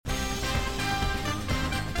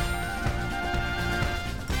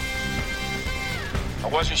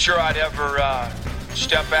wasn't sure I'd ever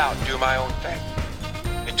step out and do my own thing.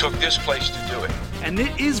 It took this place to do it. And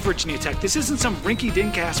it is Virginia Tech. This isn't some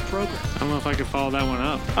rinky-dink-ass program. I don't know if I can follow that one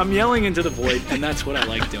up. I'm yelling into the void, and that's what I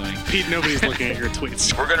like doing. Pete, nobody's looking at your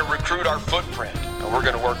tweets. We're going to recruit our footprint, and we're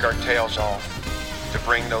going to work our tails off to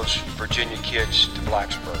bring those Virginia kids to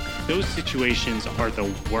Blacksburg. Those situations are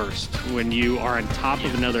the worst when you are on top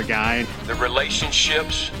of another guy. The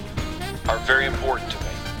relationships are very important to me.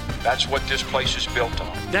 That's what this place is built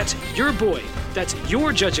on. That's your boy. That's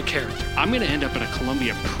your judge of character. I'm going to end up in a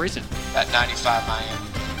Columbia prison. That 95 Miami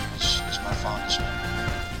is my fondest memory.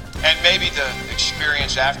 And maybe the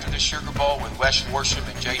experience after the Sugar Bowl with Wes Worsham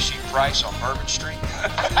and J.C. Price on Bourbon Street.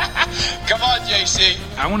 Come on, J.C.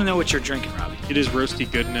 I want to know what you're drinking, Robbie. It is roasty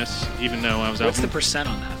goodness, even though I was out. What's the percent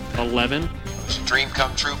on that? 11. It was a dream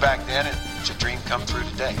come true back then, and it's a dream come true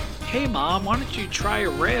today. Hey, Mom, why don't you try a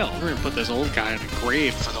rail? We're going to put this old guy in a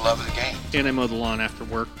grave. For the love of the game. And I mow the lawn after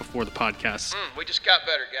work before the podcast. We just got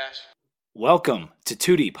better, guys. Welcome to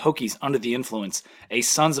Two Deep, Hokies Under the Influence, a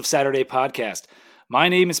Sons of Saturday podcast. My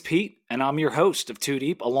name is Pete, and I'm your host of Two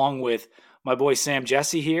Deep, along with my boy Sam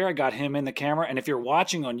Jesse here. I got him in the camera. And if you're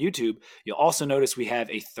watching on YouTube, you'll also notice we have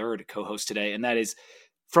a third co-host today, and that is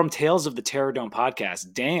from Tales of the TerrorDome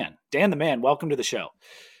podcast, Dan. Dan the man, welcome to the show.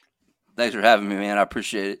 Thanks for having me, man. I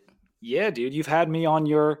appreciate it. Yeah, dude, you've had me on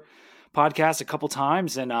your podcast a couple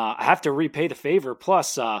times, and I have to repay the favor.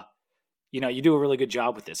 Plus, you do a really good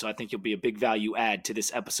job with this, so I think you'll be a big value add to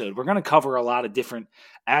this episode. We're going to cover a lot of different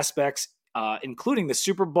aspects, including the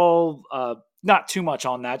Super Bowl. Not too much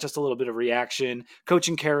on that, just a little bit of reaction,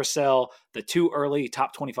 coaching carousel, the two early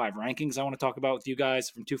top 25 rankings I want to talk about with you guys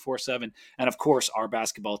from 247, and of course, our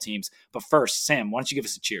basketball teams. But first, Sam, why don't you give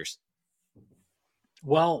us a cheers?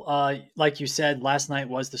 Well, like you said, last night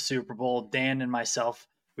was the Super Bowl. Dan and myself,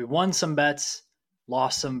 we won some bets,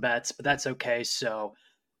 lost some bets, but that's okay. So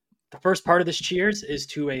the first part of this cheers is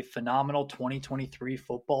to a phenomenal 2023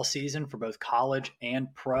 football season for both college and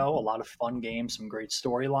pro. A lot of fun games, some great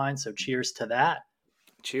storylines. So cheers to that.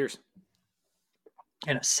 Cheers.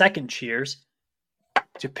 And a second cheers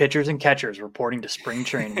to pitchers and catchers reporting to spring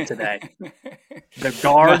training today. The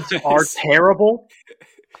guards are terrible,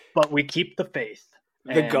 but we keep the faith.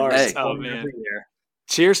 The guards. Hey. Oh, man.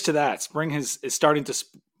 Cheers to that. Spring is starting to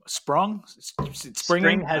sprung.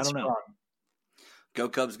 Spring has sprung. Go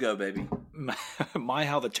Cubs, go, baby. My,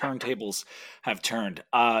 how the turntables have turned.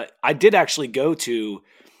 I did actually go to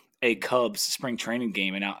a Cubs spring training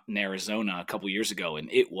game out in Arizona a couple years ago, and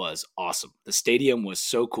it was awesome. The stadium was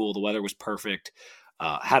so cool. The weather was perfect.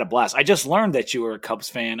 Had a blast. I just learned that you were a Cubs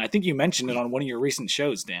fan. I think you mentioned it on one of your recent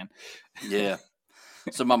shows, Dan. Yeah.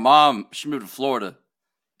 So my mom, she moved to Florida,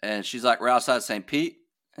 and she's like, we're outside St. Pete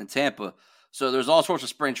and Tampa. So there's all sorts of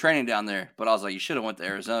spring training down there. But I was like, you should have went to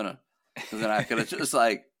Arizona. And then I could have just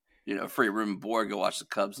free room and board, go watch the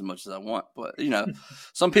Cubs as much as I want. But,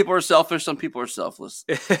 some people are selfish. Some people are selfless.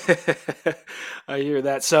 I hear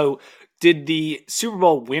that. So did the Super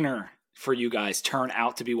Bowl winner for you guys turn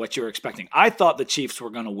out to be what you were expecting? I thought the Chiefs were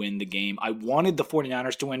going to win the game. I wanted the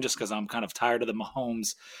 49ers to win just because I'm kind of tired of the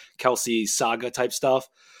Mahomes, Kelsey saga type stuff.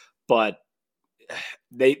 But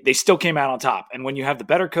they still came out on top. And when you have the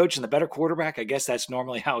better coach and the better quarterback, I guess that's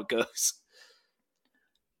normally how it goes.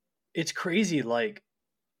 It's crazy. Like,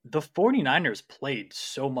 the 49ers played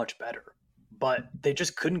so much better, but they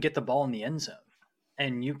just couldn't get the ball in the end zone.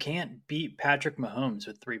 And you can't beat Patrick Mahomes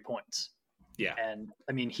with 3 points. Yeah. And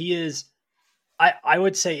I mean, he is, I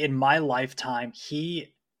would say in my lifetime,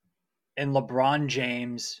 he and LeBron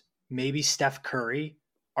James, maybe Steph Curry,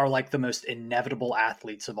 are like the most inevitable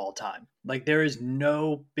athletes of all time. Like, there is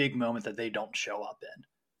no big moment that they don't show up in.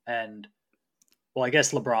 And well, I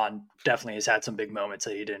guess LeBron definitely has had some big moments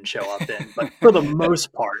that he didn't show up in, but for the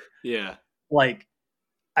most part, yeah. Like,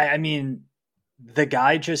 I mean, the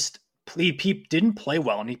guy just he didn't play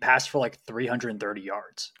well, and he passed for like 330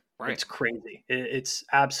 yards. Right. It's crazy. It's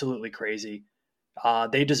absolutely crazy.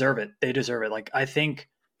 They deserve it. They deserve it. Like, I think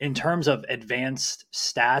in terms of advanced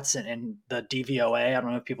stats and the DVOA, I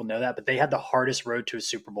don't know if people know that, but they had the hardest road to a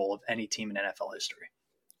Super Bowl of any team in NFL history.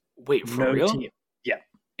 Wait, for real? Team. Yeah.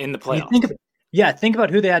 In the playoffs? Think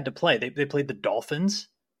about who they had to play. They played the Dolphins.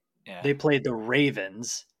 Yeah. They played the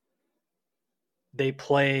Ravens. They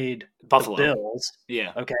played Buffalo. The Bills.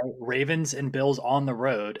 Yeah. Okay. Ravens and Bills on the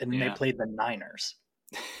road. And then they played the Niners.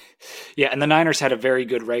 Yeah. And the Niners had a very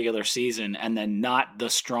good regular season and then not the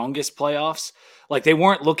strongest playoffs. Like, they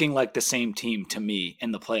weren't looking like the same team to me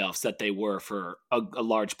in the playoffs that they were for a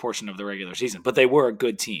large portion of the regular season, but they were a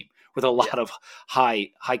good team with a lot of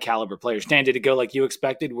high caliber players. Dan, did it go like you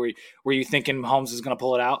expected? Were you thinking Mahomes is going to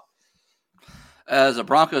pull it out? As a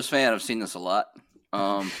Broncos fan, I've seen this a lot.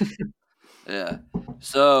 Yeah.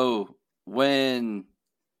 So when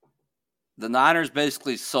the Niners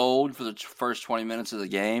basically sold for the first 20 minutes of the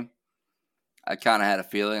game, I kind of had a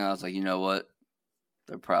feeling. I was like, you know what?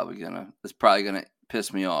 It's probably gonna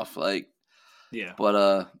piss me off. Like, Yeah.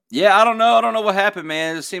 But yeah, I don't know. I don't know what happened,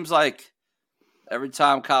 man. It seems like every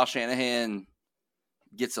time Kyle Shanahan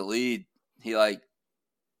gets a lead, he like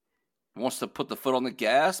wants to put the foot on the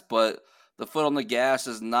gas, but the foot on the gas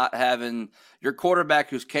is not having your quarterback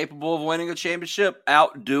who's capable of winning a championship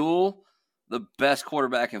out-duel the best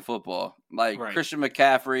quarterback in football. Like Right. Christian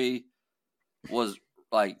McCaffrey was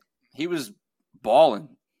like he was balling,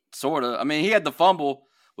 sort of. I mean, he had the fumble,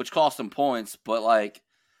 which cost him points, but like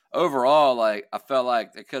overall, like I felt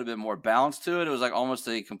like there could have been more balance to it. It was like almost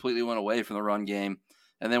they completely went away from the run game,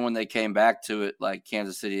 and then when they came back to it, like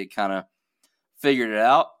Kansas City had kind of figured it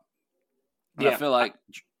out. And I feel like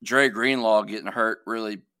Dre Greenlaw getting hurt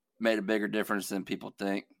really made a bigger difference than people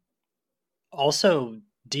think. Also,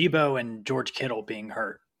 Debo and George Kittle being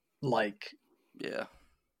hurt, like, yeah,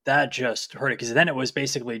 that just hurt it, because then it was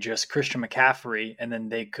basically just Christian McCaffrey, and then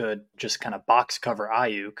they could just kind of box cover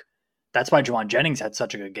Ayuk. That's why Juwan Jennings had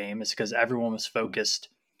such a good game, is because everyone was focused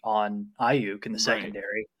on Ayuk in the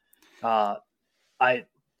secondary. Kind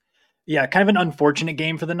of an unfortunate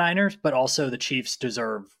game for the Niners, but also the Chiefs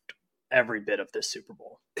deserved every bit of this Super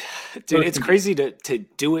Bowl. Dude, it's crazy to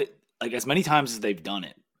do it like as many times as they've done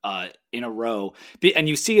it in a row. And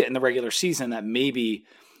you see it in the regular season that maybe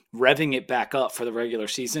revving it back up for the regular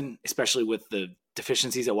season, especially with the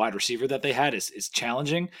deficiencies at wide receiver that they had, is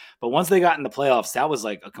challenging. But once they got in the playoffs, that was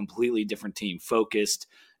like a completely different team, focused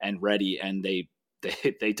and ready, and they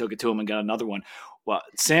took it to them and got another one. Well,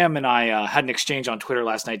 Sam and I had an exchange on Twitter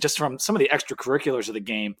last night just from some of the extracurriculars of the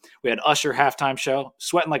game. We had Usher halftime show,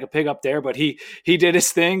 sweating like a pig up there, but he did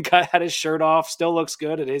his thing, had his shirt off, still looks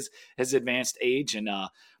good at his advanced age, and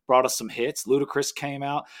brought us some hits. Ludacris came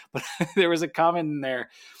out, but there was a comment in there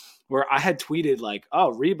where I had tweeted like,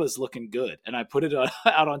 "Oh, Reba's looking good," and I put it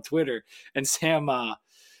out on Twitter, and Sam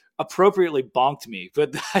appropriately bonked me.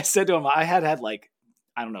 But I said to him, I had like,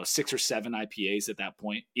 I don't know, 6 or 7 IPAs at that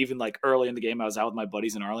point. Even like early in the game, I was out with my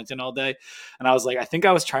buddies in Arlington all day. And I was like, I think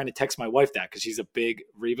I was trying to text my wife that because she's a big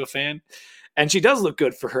Reba fan. And she does look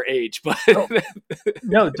good for her age, but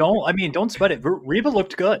no, don't sweat it. Reba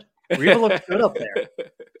looked good. Reba looked good up there.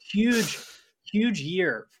 Huge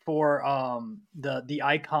year for the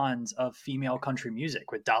icons of female country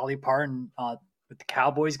music, with Dolly Parton with the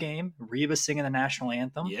Cowboys game, Reba singing the national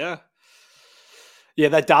anthem. Yeah,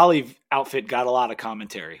 that Dolly outfit got a lot of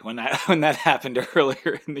commentary when that happened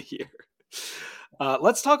earlier in the year.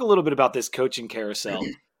 Let's talk a little bit about this coaching carousel.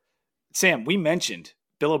 Sam, we mentioned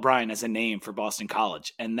Bill O'Brien as a name for Boston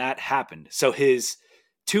College, and that happened. So his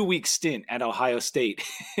 2-week stint at Ohio State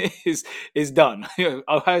is done.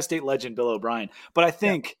 Ohio State legend Bill O'Brien. But I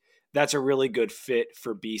think that's a really good fit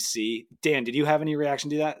for BC. Dan, did you have any reaction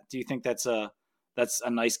to that? Do you think that's a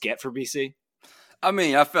nice get for BC? I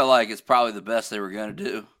mean, I felt like it's probably the best they were going to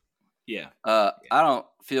do. Yeah. I don't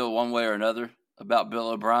feel one way or another about Bill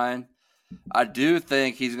O'Brien. I do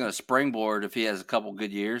think he's going to springboard if he has a couple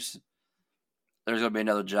good years. There's going to be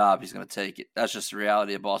another job. He's going to take it. That's just the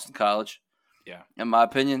reality of Boston College. Yeah. In my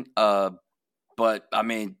opinion. But, I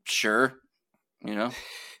mean, sure. You know?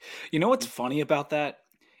 You know what's funny about that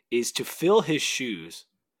is to fill his shoes,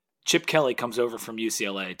 Chip Kelly comes over from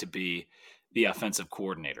UCLA to be the offensive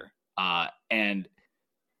coordinator. And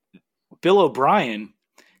Bill O'Brien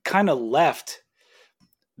kind of left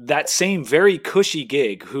that same very cushy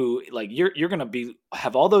gig who like you're going to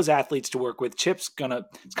have all those athletes to work with. Chip's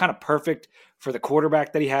it's kind of perfect for the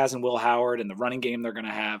quarterback that he has in Will Howard and the running game they're going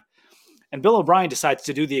to have. And Bill O'Brien decides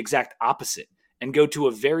to do the exact opposite and go to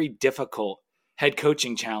a very difficult head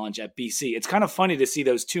coaching challenge at BC. It's kind of funny to see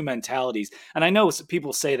those two mentalities. And I know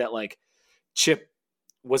people say that like Chip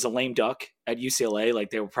was a lame duck at UCLA.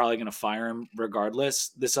 Like they were probably going to fire him regardless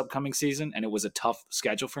this upcoming season. And it was a tough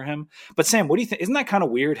schedule for him. But Sam, what do you think? Isn't that kind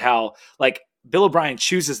of weird how like Bill O'Brien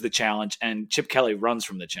chooses the challenge and Chip Kelly runs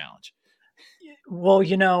from the challenge? Well,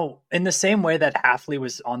 you know, in the same way that Hafley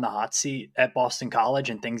was on the hot seat at Boston College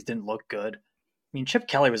and things didn't look good. I mean, Chip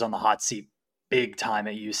Kelly was on the hot seat big time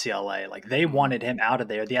at UCLA. Like they wanted him out of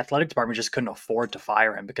there. The athletic department just couldn't afford to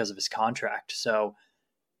fire him because of his contract. So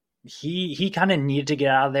he kind of needed to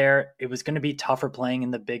get out of there. It was going to be tougher playing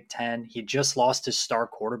in the Big Ten. He just lost his star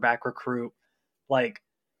quarterback recruit. Like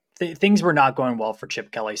things were not going well for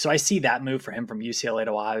Chip Kelly. So I see that move for him from UCLA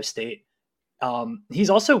to Ohio State.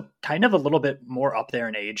 He's also kind of a little bit more up there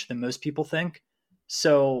in age than most people think.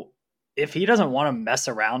 So if he doesn't want to mess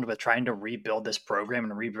around with trying to rebuild this program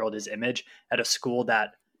and rebuild his image at a school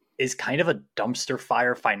that is kind of a dumpster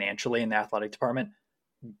fire financially in the athletic department,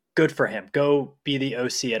 good for him. Go be the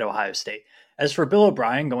OC at Ohio State. As for Bill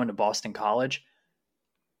O'Brien going to Boston College,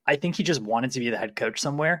 I think he just wanted to be the head coach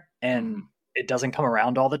somewhere, and it doesn't come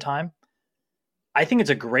around all the time. I think it's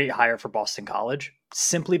a great hire for Boston College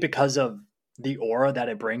simply because of the aura that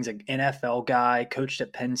it brings. An NFL guy, coached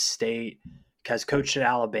at Penn State, has coached at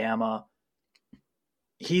Alabama.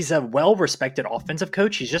 He's a well-respected offensive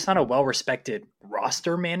coach. He's just not a well-respected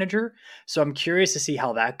roster manager. So I'm curious to see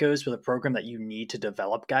how that goes with a program that you need to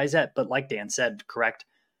develop guys at. But like Dan said, correct,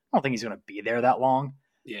 I don't think he's going to be there that long.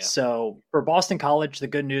 Yeah. So for Boston College, the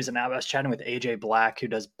good news, and I was chatting with AJ Black, who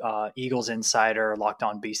does Eagles Insider, Locked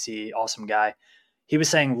On BC, awesome guy. He was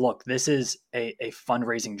saying, look, this is a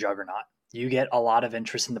fundraising juggernaut. You get a lot of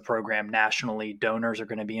interest in the program nationally. Donors are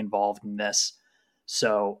going to be involved in this.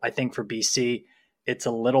 So I think for BC, it's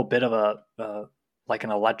a little bit of a like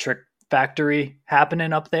an electric factory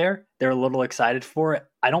happening up there. They're a little excited for it.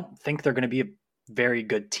 I don't think they're going to be a very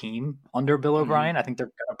good team under Bill O'Brien. I think they're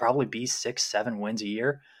going to probably be 6-7 wins a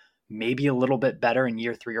year, maybe a little bit better in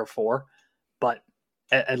year 3 or 4, but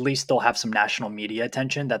at least they'll have some national media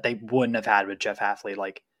attention that they wouldn't have had with Jeff Hafley.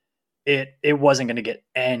 Like it wasn't going to get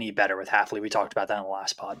any better with Hafley. We talked about that in the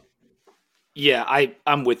last pod. Yeah,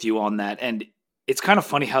 I'm with you on that. And it's kind of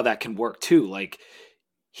funny how that can work too. Like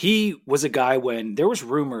he was a guy when there was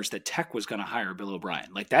rumors that Tech was going to hire Bill O'Brien.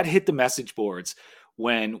 Like that hit the message boards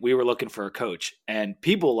when we were looking for a coach, and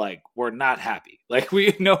people like were not happy. Like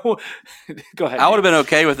we know, go ahead. I would have been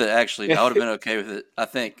okay with it. Actually, I would have been okay with it. I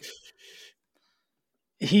think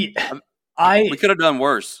we could have done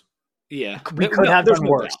worse. Yeah, we could have done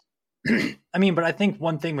worse. I mean, but I think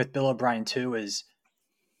one thing with Bill O'Brien too is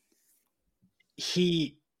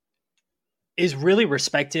he is really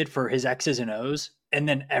respected for his X's and O's, and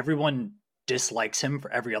then everyone dislikes him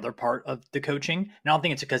for every other part of the coaching. And I don't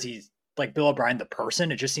think it's because he's like Bill O'Brien, the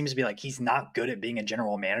person. It just seems to be like he's not good at being a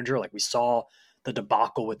general manager. Like we saw the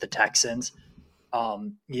debacle with the Texans,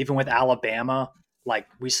 even with Alabama. Like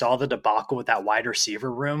we saw the debacle with that wide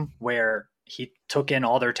receiver room where he took in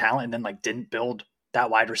all their talent and then like didn't build that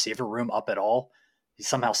wide receiver room up at all. He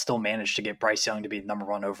somehow still managed to get Bryce Young to be the number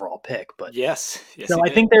 1 overall pick. But yes so I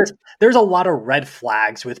think there's a lot of red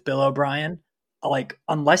flags with Bill O'Brien. Like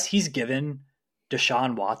unless he's given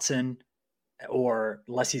Deshaun Watson or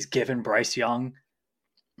unless he's given Bryce Young,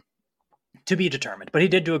 to be determined. But he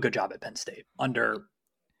did do a good job at Penn State under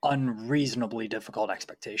unreasonably difficult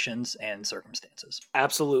expectations and circumstances.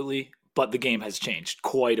 Absolutely. But the game has changed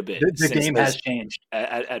quite a bit. The game has changed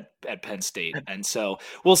at Penn State. And so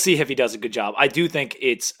we'll see if he does a good job. I do think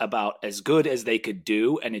it's about as good as they could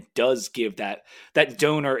do. And it does give that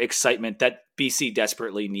donor excitement that BC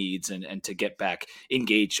desperately needs and to get back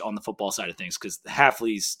engaged on the football side of things. Because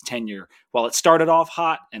Hafley's tenure, while it started off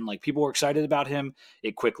hot and like people were excited about him,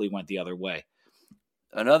 it quickly went the other way.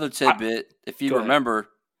 Another tidbit, if you remember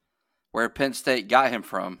where Penn State got him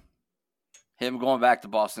from, him going to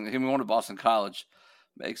Boston College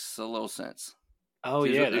makes a little sense. Oh,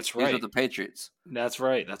 yeah, that's right. He's with the Patriots. That's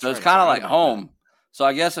right. So it's kind of like home. So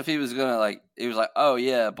I guess if he was going to he was like, oh,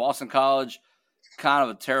 yeah, Boston College, kind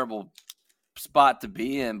of a terrible spot to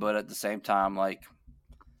be in. But at the same time, I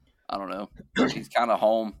don't know. He's kind of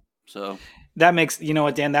home. So that makes, you know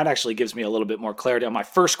what, Dan, that actually gives me a little bit more clarity on my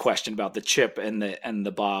first question about the Chip and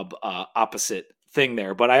the Bob opposite thing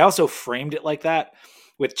there. But I also framed it like that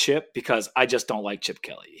with Chip because I just don't like Chip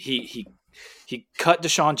Kelly. He cut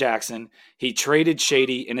Deshaun Jackson. He traded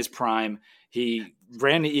Shady in his prime. He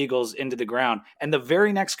ran the Eagles into the ground. And the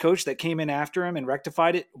very next coach that came in after him and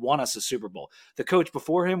rectified it won us a Super Bowl. The coach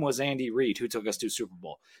before him was Andy Reid, who took us to Super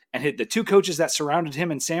Bowl. And the 2 coaches that surrounded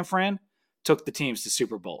him in San Fran took the teams to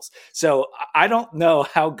Super Bowls. So I don't know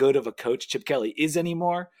how good of a coach Chip Kelly is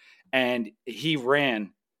anymore. And he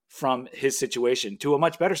ran from his situation to a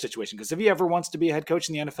much better situation. Because if he ever wants to be a head coach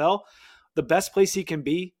in the NFL, the best place he can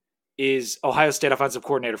be is Ohio State offensive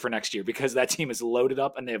coordinator for next year, because that team is loaded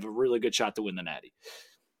up and they have a really good shot to win the Natty.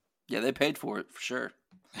 Yeah, they paid for it for sure.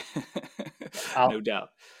 No doubt.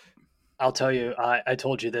 I'll tell you, I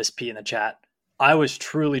told you this, Pete, in the chat. I was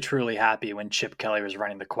truly, truly happy when Chip Kelly was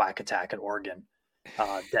running the Quack Attack at Oregon.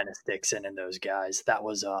 Dennis Dixon and those guys. That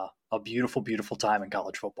was a beautiful, beautiful time in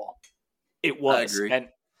college football. It was. I agree.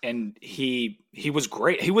 And he was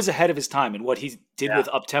great. He was ahead of his time in what he did with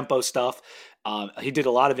up-tempo stuff. He did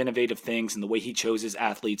a lot of innovative things in the way he chose his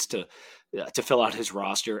athletes to fill out his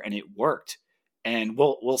roster, and it worked. And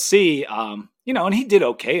we'll see. And he did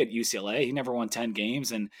okay at UCLA. He never won 10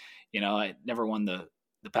 games, and I never won the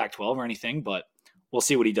Pac-12 or anything. But we'll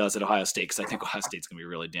see what he does at Ohio State, because I think Ohio State's going to be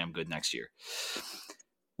really damn good next year.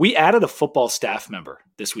 We added a football staff member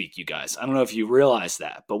this week, you guys. I don't know if you realize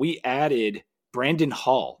that, but we added Brandon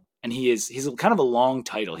Hall, and he's kind of a long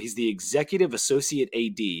title. He's the Executive Associate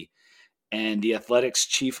AD and the Athletics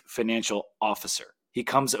Chief Financial Officer. He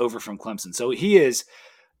comes over from Clemson. So he is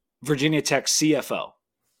Virginia Tech CFO.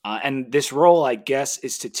 And this role, I guess,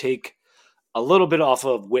 is to take a little bit off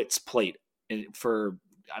of Witt's plate for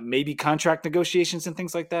maybe contract negotiations and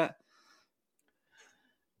things like that.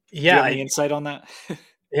 Yeah. Do you have any insight on that?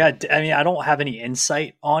 Yeah. I mean, I don't have any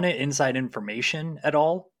insight on it, inside information at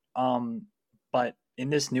all. But in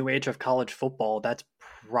this new age of college football, that's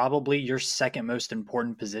probably your second most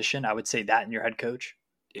important position. I would say that and your head coach.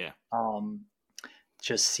 Yeah.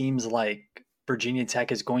 Just seems like Virginia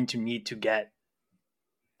Tech is going to need to get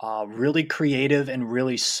really creative and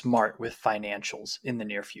really smart with financials in the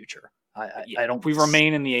near future. I don't. If we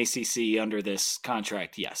remain in the ACC under this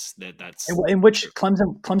contract, yes, that's in which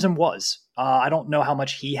Clemson was. I don't know how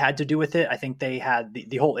much he had to do with it. I think they had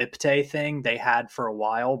the whole IPTE thing they had for a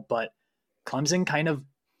while, but Clemson kind of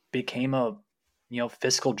became a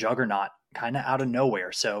fiscal juggernaut kind of out of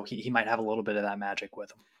nowhere. So he might have a little bit of that magic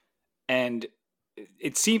with him. And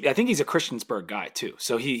it seemed, I think he's a Christiansburg guy too.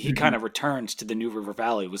 So he kind of returns to the New River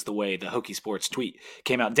Valley was the way the Hokie Sports tweet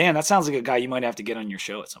came out. Dan, that sounds like a guy you might have to get on your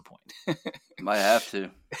show at some point. Might have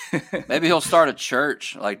to. Maybe he'll start a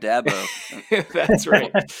church like Dabo. That's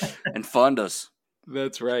right. And fund us.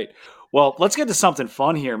 That's right. Well, let's get to something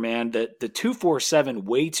fun here, man. The 247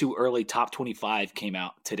 way too early top 25 came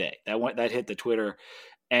out today. That hit the Twitter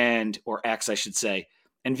or X, I should say.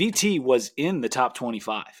 And VT was in the top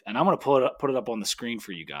 25. And I'm going to put it up on the screen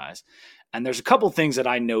for you guys. And there's a couple things that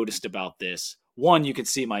I noticed about this. One, you can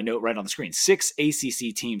see my note right on the screen. 6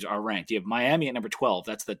 ACC teams are ranked. You have Miami at number 12.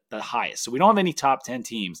 That's the highest. So we don't have any top 10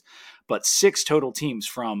 teams, but 6 total teams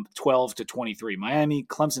from 12 to 23. Miami,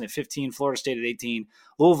 Clemson at 15, Florida State at 18,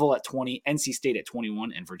 Louisville at 20, NC State at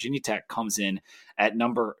 21, and Virginia Tech comes in at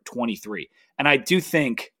number 23. And I do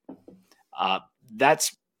think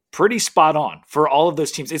that's pretty spot on for all of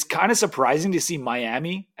those teams. It's kind of surprising to see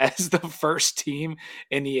Miami as the first team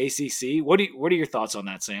in the ACC. What are your thoughts on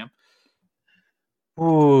that, Sam?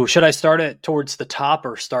 Ooh, should I start it towards the top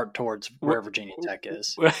or start towards where Virginia Tech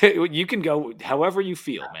is? You can go however you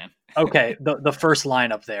feel, man. Okay, the first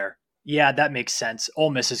lineup there. Yeah, that makes sense. Ole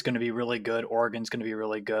Miss is going to be really good. Oregon's going to be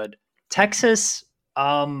really good. Texas,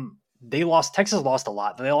 Texas lost a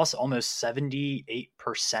lot. They lost almost 78%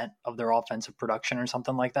 of their offensive production or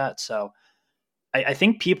something like that. So I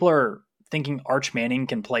think people are thinking Arch Manning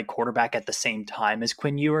can play quarterback at the same time as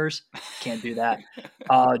Quinn Ewers. Can't do that.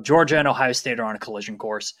 Georgia and Ohio State are on a collision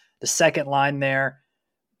course. The second line there,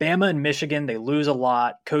 Bama and Michigan, they lose a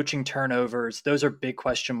lot. Coaching turnovers, those are big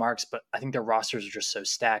question marks, but I think their rosters are just so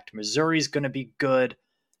stacked. Missouri's going to be good.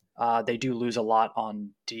 They do lose a lot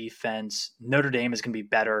on defense. Notre Dame is going to be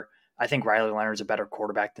better. I think Riley Leonard's a better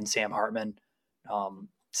quarterback than Sam Hartman.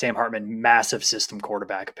 Sam Hartman, massive system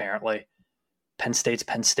quarterback, apparently. Penn State's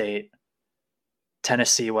Penn State.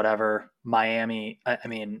 Tennessee, whatever. Miami. I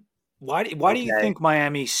mean, why do you think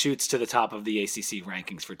Miami shoots to the top of the ACC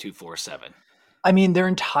rankings for 247? I mean, their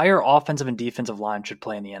entire offensive and defensive line should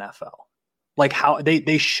play in the NFL. Like how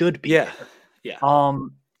they should be. Yeah. There. Yeah.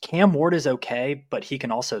 Cam Ward is okay, but he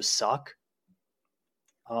can also suck.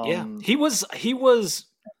 He was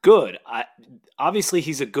good. Obviously,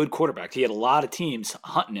 he's a good quarterback. He had a lot of teams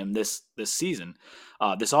hunting him this season,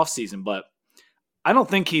 this offseason, but I don't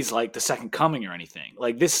think he's like the second coming or anything.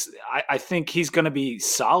 Like this, I think he's going to be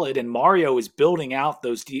solid, and Mario is building out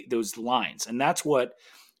those lines, and that's what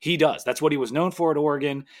he does. That's what he was known for at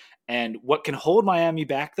Oregon, and what can hold Miami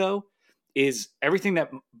back, though, is everything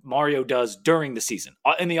that Mario does during the season.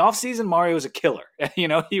 In the offseason, Mario is a killer.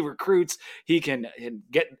 He recruits. He can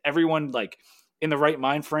get everyone like in the right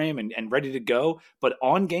mind frame and ready to go. But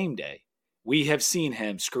on game day, we have seen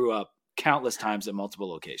him screw up countless times at multiple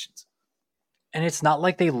locations. And it's not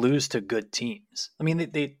like they lose to good teams. I mean,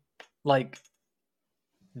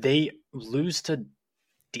 they lose to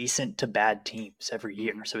decent to bad teams every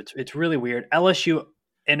year. So it's really weird. LSU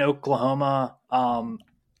and Oklahoma,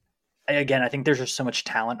 again, I think there's just so much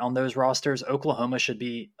talent on those rosters. Oklahoma should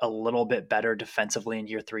be a little bit better defensively in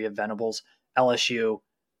year 3 of Venables. LSU,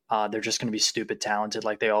 they're just going to be stupid talented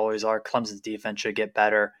like they always are. Clemson's defense should get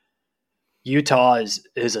better. Utah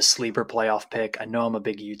is a sleeper playoff pick. I know I'm a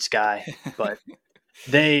big Utes guy, but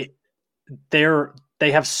they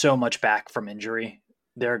have so much back from injury.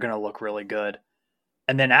 They're going to look really good.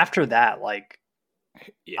 And then after that,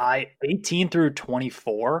 18 through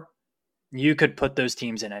 24, You could put those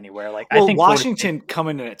teams in anywhere. Like well, I think Washington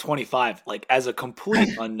coming in at 25, like as a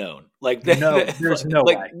complete unknown. Like no, there's no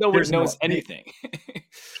like way. no one There's knows no, anything.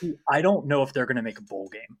 I don't know if they're going to make a bowl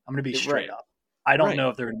game. I'm going to be straight Right. up. I don't Right. know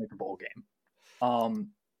if they're going to make a bowl game.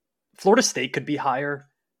 Florida State could be higher.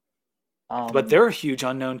 But they're a huge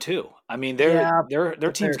unknown too. I mean, their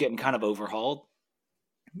team's getting kind of overhauled.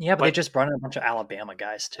 Yeah, but they just brought in a bunch of Alabama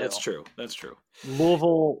guys too. That's true. That's true.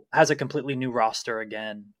 Louisville has a completely new roster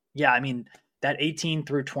again. Yeah, I mean, that 18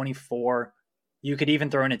 through 24, you could even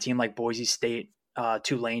throw in a team like Boise State.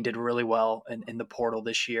 Tulane did really well in the portal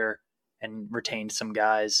this year and retained some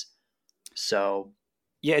guys. So,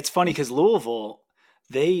 yeah, it's funny because Louisville,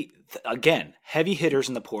 again, heavy hitters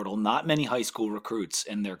in the portal, not many high school recruits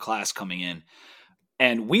in their class coming in.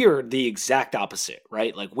 And we are the exact opposite,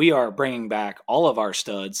 right? Like we are bringing back all of our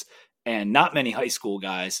studs and not many high school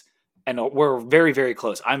guys. And we're very, very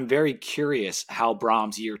close. I'm very curious how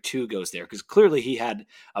Brahms year 2 goes there because clearly he had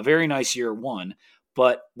a very nice year 1.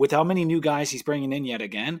 But with how many new guys he's bringing in yet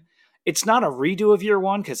again, it's not a redo of year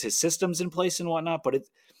 1 because his system's in place and whatnot. But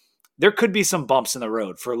there could be some bumps in the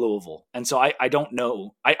road for Louisville. And so I don't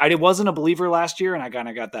know. I wasn't a believer last year, and I kind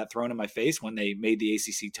of got that thrown in my face when they made the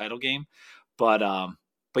ACC title game. But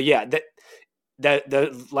yeah,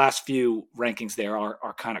 the last few rankings there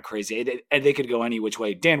are kind of crazy, and they could go any which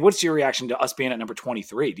way. Dan, what's your reaction to us being at number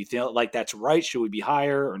 23? Do you feel like that's right? Should we be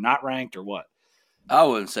higher or not ranked or what? I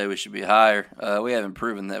wouldn't say we should be higher. We haven't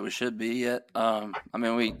proven that we should be yet. I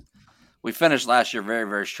mean, we finished last year very,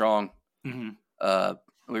 very strong. Mm-hmm.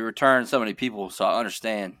 We returned so many people, so I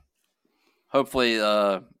understand. Hopefully,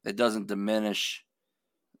 it doesn't diminish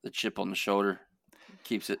the chip on the shoulder.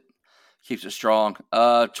 Keeps it strong.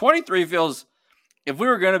 23 feels. If we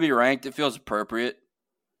were going to be ranked, it feels appropriate.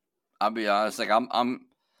 I'll be honest. Like I mean,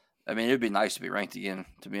 it'd be nice to be ranked again.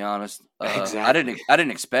 To be honest, exactly. I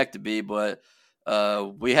didn't expect to be, but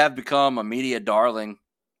we have become a media darling.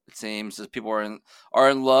 It seems as people are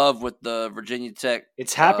in love with the Virginia Tech.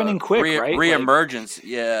 It's happening quick, right? Reemergence,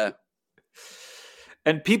 yeah.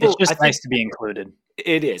 And people, it's just nice to be included.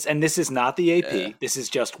 It is, and this is not the AP. Yeah. This is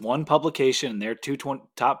just one publication. They're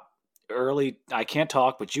top early. I can't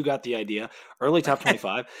talk, but you got the idea. Early top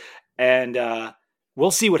 25, and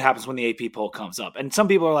we'll see what happens when the AP poll comes up. And some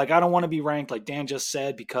people are like, I don't want to be ranked, like Dan just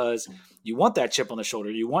said, because you want that chip on the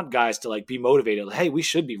shoulder. You want guys to like be motivated. Like, hey, we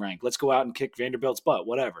should be ranked. Let's go out and kick Vanderbilt's butt,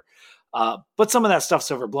 whatever. But some of that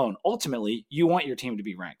stuff's overblown. Ultimately, you want your team to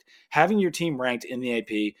be ranked. Having your team ranked in the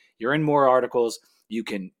AP, you're in more articles. You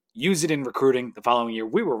can use it in recruiting the following year.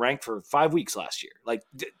 We were ranked for 5 weeks last year. Like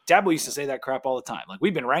Dabo used to say that crap all the time. Like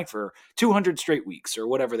we've been ranked for 200 straight weeks or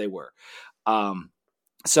whatever they were.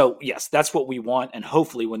 So yes, that's what we want. And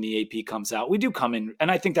hopefully when the AP comes out, we do come in.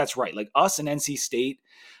 And I think that's right. Like us and NC State,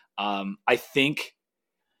 I think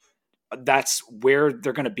that's where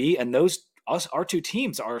they're going to be. And our two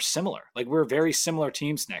teams are similar. Like we're very similar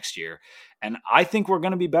teams next year. And I think we're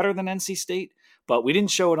going to be better than NC State, but we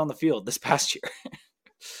didn't show it on the field this past year.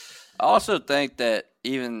 I also think that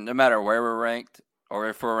even no matter where we're ranked or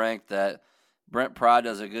if we're ranked, that Brent Pry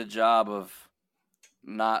does a good job of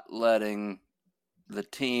not letting the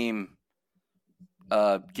team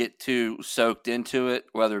get too soaked into it,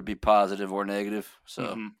 whether it be positive or negative.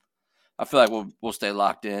 So I feel like we'll stay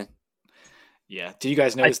locked in. Yeah. Do you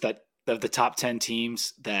guys notice that of the top 10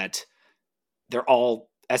 teams that they're all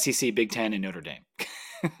SEC, Big Ten, and Notre Dame?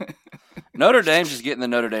 Notre Dame's just getting the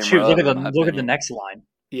Notre Dame. Shoot, rub, look at the next line.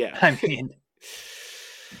 Yeah. I mean,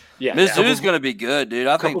 yeah. Mizzou's going to be good, dude.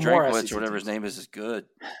 I think Drinkwitz, or whatever his teams. name is good.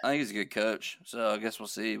 I think he's a good coach. So I guess we'll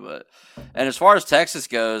see. And as far as Texas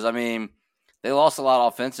goes, I mean, they lost a lot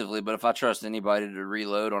offensively, but if I trust anybody to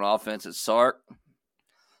reload on offense, it's Sark.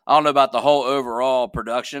 I don't know about the whole overall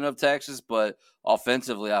production of Texas, but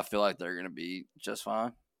offensively, I feel like they're going to be just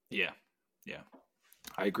fine. Yeah. Yeah.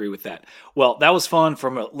 I agree with that. Well, that was fun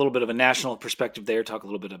from a little bit of a national perspective there. Talk a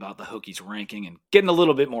little bit about the Hokies ranking and getting a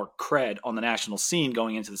little bit more cred on the national scene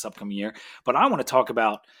going into this upcoming year. But I want to talk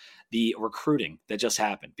about the recruiting that just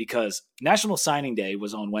happened because National Signing Day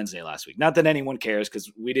was on Wednesday last week. Not that anyone cares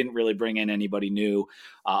because we didn't really bring in anybody new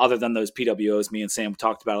other than those PWOs me and Sam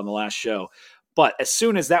talked about on the last show. But as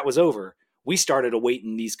soon as that was over, we started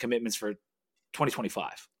awaiting these commitments for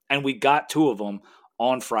 2025. And we got 2 of them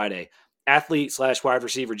on Friday. Athlete/wide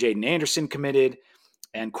receiver Jaden Anderson committed,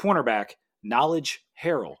 and cornerback Knowledge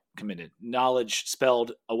Harrell committed. Knowledge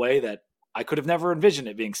spelled a way that I could have never envisioned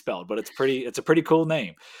it being spelled, but it's a pretty cool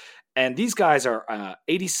name. And these guys are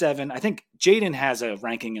 87. I think Jaden has a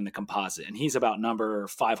ranking in the composite, and he's about number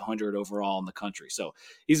 500 overall in the country. So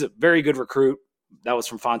he's a very good recruit. That was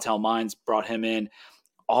from Fontel Mines, brought him in.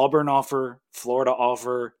 Auburn offer, Florida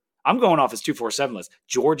offer, I'm going off his 247 list.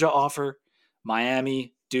 Georgia offer,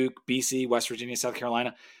 Miami, Duke, BC, West Virginia, South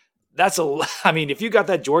Carolina. I mean, if you got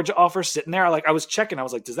that Georgia offer sitting there, like I was checking, I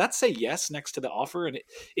was like, does that say yes next to the offer? And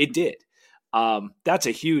it did. That's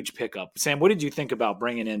a huge pickup. Sam, what did you think about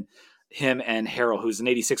bringing in him and Harrell, who's an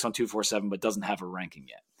 86 on 247, but doesn't have a ranking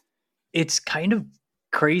yet? It's kind of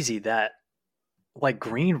crazy that like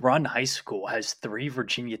Green Run High School has 3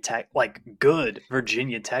 Virginia Tech, like good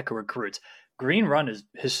Virginia Tech recruits. Green Run is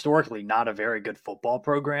historically not a very good football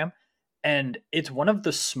program. And it's one of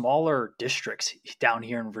the smaller districts down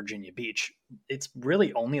here in Virginia Beach. It's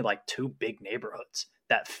really only like 2 big neighborhoods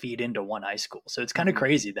that feed into one high school. So it's kind of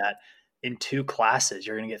crazy that in 2 classes,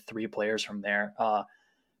 you're going to get 3 players from there.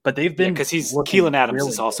 But they've been because Keelan Adams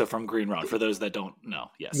is also from Green Run. For those that don't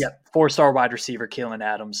know, yes, yeah, 4-star wide receiver Keelan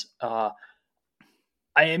Adams.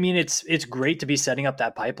 I mean, it's great to be setting up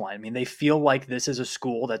that pipeline. I mean, they feel like this is a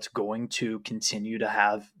school that's going to continue to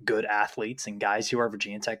have good athletes and guys who are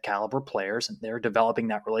Virginia Tech caliber players, and they're developing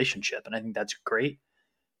that relationship. And I think that's great.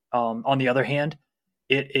 On the other hand,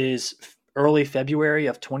 it is early February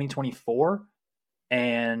of 2024,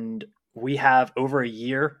 and we have over a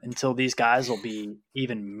year until these guys will be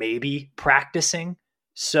even maybe practicing.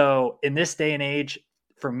 So in this day and age,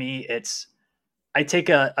 for me, I take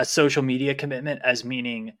a social media commitment as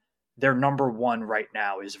meaning their number one right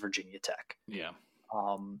now is Virginia Tech. Yeah.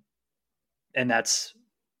 And that's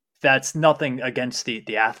nothing against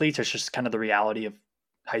the athletes. It's just kind of the reality of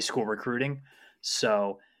high school recruiting.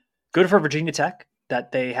 So good for Virginia Tech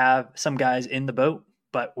that they have some guys in the boat,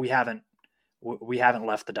 but we haven't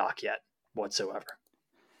left the dock yet whatsoever.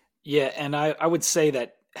 Yeah. And I would say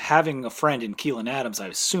that having a friend in Keelan Adams, I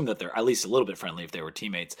assume that they're at least a little bit friendly if they were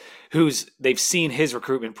teammates, they've seen his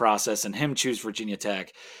recruitment process and him choose Virginia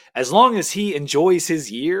Tech. As long as he enjoys his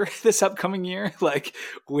year this upcoming year, like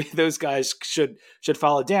those guys should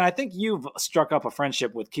follow. Dan, I think you've struck up a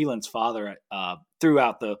friendship with Keelan's father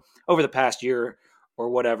over the past year or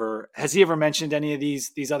whatever. Has he ever mentioned any of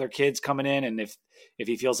these other kids coming in, and if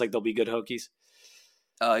he feels like they'll be good Hokies?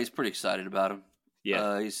 He's pretty excited about him.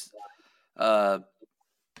 Yeah.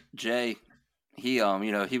 Jay, he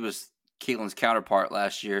was Keelan's counterpart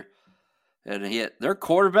last year, and their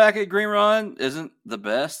quarterback at Green Run isn't the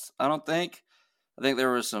best. I don't think. I think there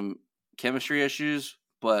were some chemistry issues,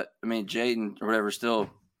 but I mean, Jaden or whatever still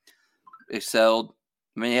excelled.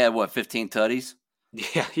 I mean, he had 15 tutties.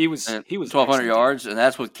 Yeah, he was 1,200 yards, and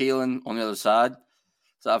that's with Keelan on the other side.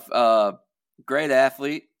 So, great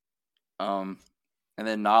athlete. And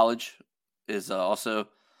then knowledge is also.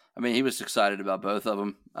 I mean, he was excited about both of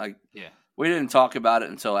them. We didn't talk about it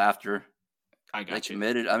until after they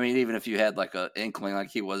committed. I mean, even if you had like an inkling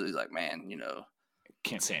like he was, he's like, man,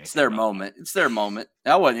 can't say anything. It's their moment. It's their moment.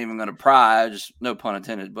 I wasn't even going to pry. No pun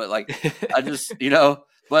intended. But like, I just,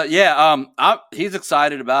 But yeah, he's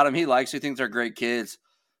excited about them. He thinks they're great kids,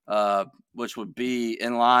 which would be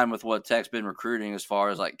in line with what Tech's been recruiting as far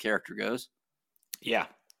as like character goes. Yeah.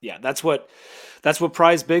 Yeah, that's what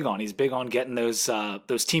Pry's big on. He's big on getting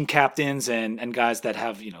those team captains and guys that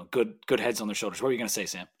have good heads on their shoulders. What were you going to say,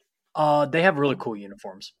 Sam? They have really cool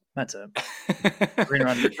uniforms. That's it.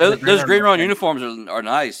 Those Green Run uniforms are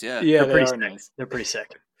nice. Yeah, yeah, they're pretty sick. Nice. They're pretty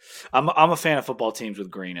sick. I'm a fan of football teams with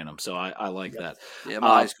green in them, so I like that. Yeah,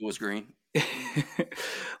 my high school was green.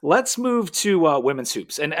 Let's move to women's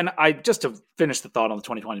hoops, and I just to finish the thought on the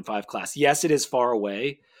 2025 class. Yes, it is far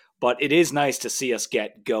away. But it is nice to see us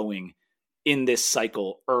get going in this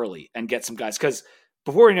cycle early and get some guys. Because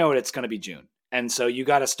before we know it, it's going to be June. And so you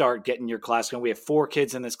got to start getting your class going. We have 4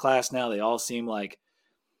 kids in this class now. They all seem like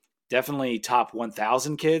definitely top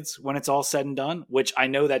 1,000 kids when it's all said and done, which I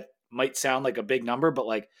know that might sound like a big number. But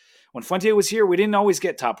like when Fuente was here, we didn't always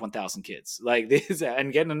get top 1,000 kids. Like this,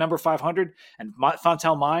 and getting a number 500 and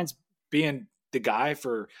Fontel Mines being the guy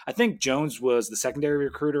for, I think Jones was the secondary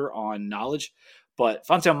recruiter on Knowledge. But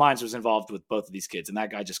Fontaine Mines was involved with both of these kids, and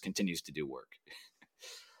that guy just continues to do work.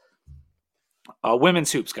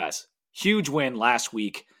 Women's hoops, guys. Huge win last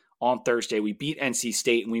week on Thursday. We beat NC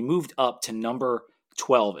State, and we moved up to number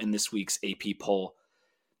 12 in this week's AP poll.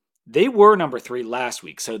 They were number 3 last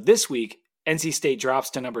week. So this week, NC State drops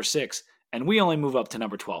to number 6, and we only move up to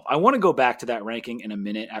number 12. I want to go back to that ranking in a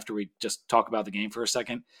minute after we just talk about the game for a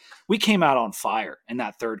second. We came out on fire in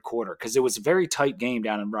that third quarter because it was a very tight game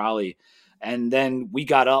down in Raleigh. And then we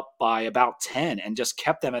got up by about 10 and just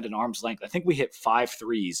kept them at an arm's length. I think we hit 5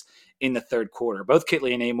 threes in the third quarter. Both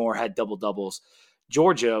Kitley and Amor had double-doubles.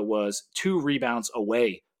 Georgia was 2 rebounds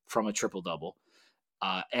away from a triple-double.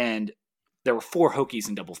 And there were 4 Hokies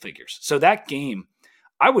in double figures. So that game,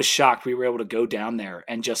 I was shocked we were able to go down there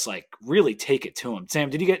and just like really take it to them.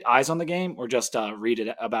 Sam, did you get eyes on the game or just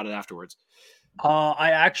read about it afterwards?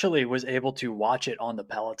 I actually was able to watch it on the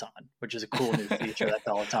Peloton, which is a cool new feature that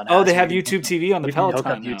Peloton has. Oh, they have YouTube TV on the Peloton. You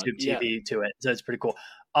can hook up YouTube TV to it, so it's pretty cool.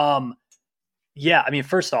 Yeah, I mean,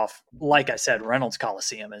 first off, like I said, Reynolds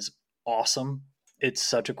Coliseum is awesome. It's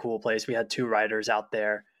such a cool place. We had 2 riders out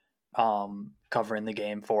there covering the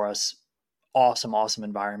game for us. Awesome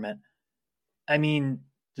environment. I mean,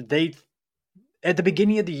 they at the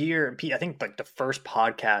beginning of the year, Pete, I think like the first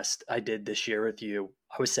podcast I did this year with you,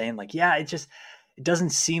 I was saying like, yeah, it doesn't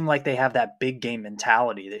seem like they have that big game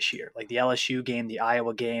mentality this year. Like the LSU game, the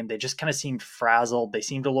Iowa game, they just kind of seemed frazzled. They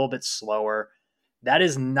seemed a little bit slower. That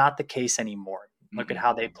is not the case anymore. Look at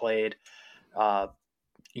how they played,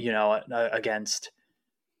 against,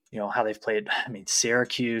 how they've played. I mean,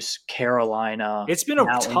 Syracuse, Carolina. It's been a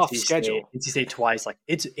tough schedule. NC State twice. Like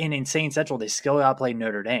it's an insane schedule. They still got to play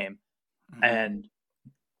Notre Dame. And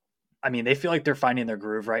I mean, they feel like they're finding their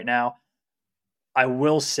groove right now. I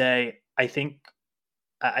will say, I think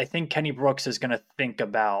Kenny Brooks is going to think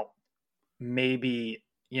about maybe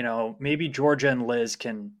Georgia and Liz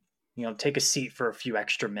can, take a seat for a few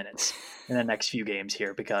extra minutes in the next few games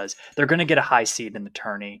here because they're going to get a high seed in the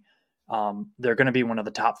tourney. They're going to be one of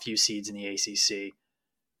the top few seeds in the ACC.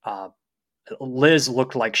 Liz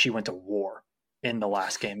looked like she went to war in the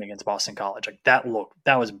last game against Boston College. Like that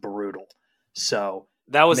was brutal. So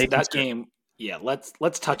that was that game. Yeah,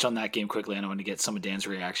 let's touch on that game quickly. I want to get some of Dan's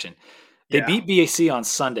reaction. They beat BAC on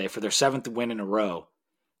Sunday for their 7th win in a row.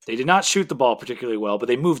 They did not shoot the ball particularly well, but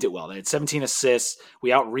they moved it well. They had 17 assists.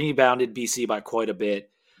 We out-rebounded BC by quite a bit.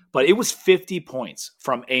 But it was 50 points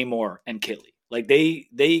from Amor and Kitley. Like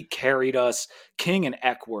they carried us. King and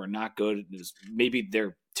Eck were not good. Maybe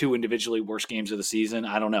their 2 individually worst games of the season.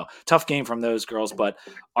 I don't know. Tough game from those girls, but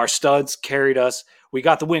our studs carried us. We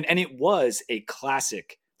got the win, and it was a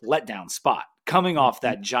classic letdown spot coming off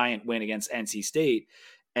that giant win against NC State.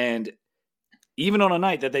 And even on a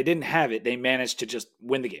night that they didn't have it, they managed to just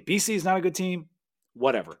win the game. BC is not a good team.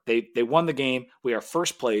 Whatever. They won the game. We are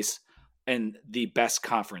first place in the best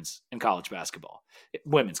conference in college basketball,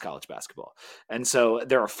 women's college basketball. And so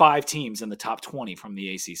there are 5 teams in the top 20 from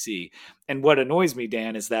the ACC. And what annoys me,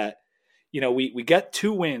 Dan, is that, we get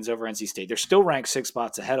 2 wins over NC State. They're still ranked 6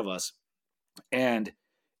 spots ahead of us. And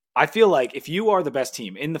I feel like if you are the best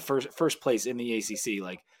team in the first place in the ACC,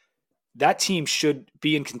 like that team should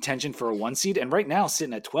be in contention for a 1 seed. And right now,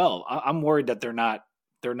 sitting at 12, I'm worried that they're not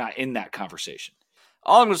in that conversation.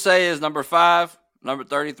 All I'm going to say is number 5, number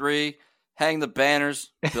 33, hang the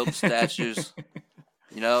banners, build the statues.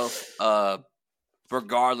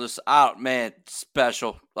 Regardless,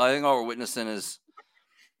 special. I think what we're witnessing is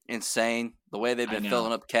insane. The way they've been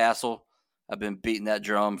filling up Castle. I've been beating that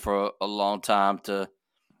drum for a long time to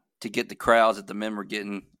get the crowds that the men were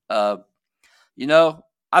getting.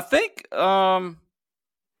 I think I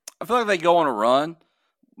feel like they go on a run.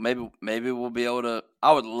 Maybe we'll be able to.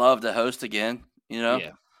 I would love to host again.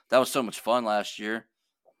 That was so much fun last year.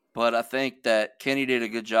 But I think that Kenny did a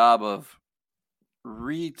good job of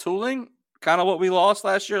retooling kind of what we lost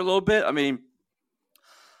last year a little bit. I mean,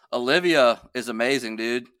 Olivia is amazing,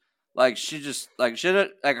 dude. Like her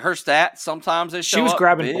stats sometimes they show She was up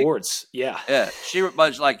grabbing big. boards. Yeah. Yeah.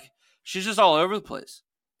 She's just all over the place.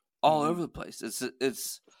 All over the place. It's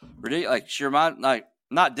ridiculous. Like she reminds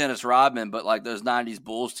not Dennis Rodman, but like those 90s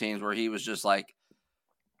Bulls teams where he was just like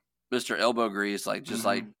Mr. Elbow Grease, like just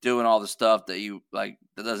like doing all the stuff that you like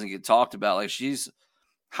that doesn't get talked about. Like she's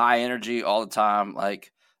high energy all the time.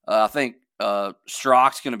 Like I think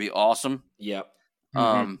Strock's gonna be awesome. Yep.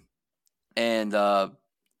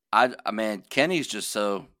 Kenny's just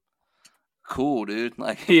so cool, dude.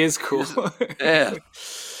 Like he is cool. Yeah.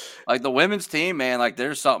 Like the women's team, man, like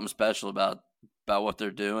there's something special about what they're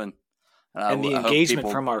doing. And the engagement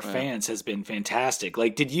from our fans has been fantastic.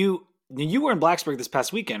 Like you were in Blacksburg this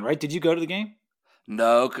past weekend, right? Did you go to the game?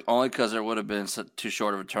 No, only because there would have been too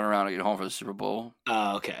short of a turnaround to get home for the Super Bowl.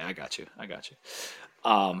 Okay, I got you.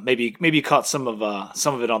 Maybe you caught some of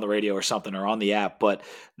it on the radio or something or on the app, but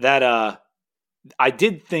that I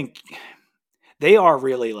did think they are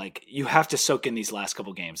really like you have to soak in these last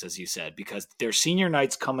couple games, as you said, because their senior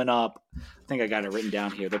night's coming up. I think I got it written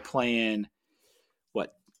down here. They're playing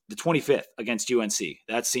the 25th against UNC.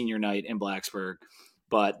 That's senior night in Blacksburg.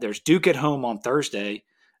 But there's Duke at home on Thursday,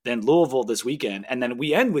 then Louisville this weekend, and then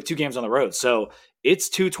we end with 2 games on the road. So it's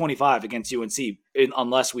 225 against UNC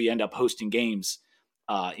unless we end up hosting games,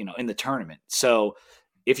 in the tournament. So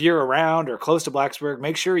if you're around or close to Blacksburg,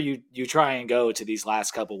 make sure you try and go to these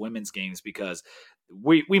last couple women's games because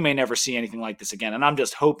we may never see anything like this again. And I'm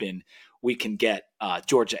just hoping we can get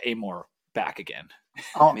Georgia Amor back again.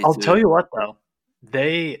 I'll tell you what, though.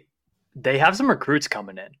 They have some recruits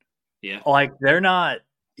coming in. Yeah. Like,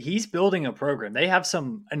 he's building a program. They have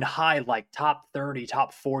some in high, like top 30,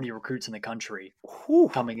 top 40 recruits in the country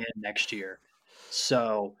coming in next year.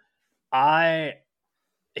 So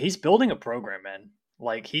he's building a program, man.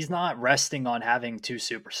 Like, he's not resting on having 2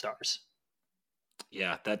 superstars.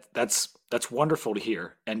 Yeah, that's wonderful to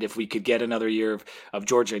hear. And if we could get another year of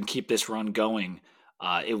Georgia and keep this run going,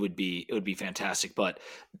 it would be fantastic. But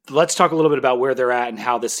let's talk a little bit about where they're at and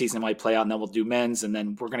how this season might play out, and then we'll do men's, and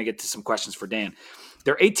then we're going to get to some questions for Dan.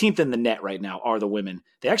 They're 18th in the net right now, are the women.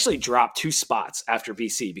 They actually dropped 2 spots after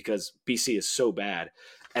BC because BC is so bad.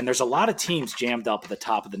 And there's a lot of teams jammed up at the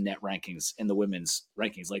top of the net rankings in the women's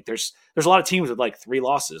rankings. Like there's a lot of teams with like 3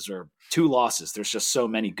 losses or 2 losses. There's just so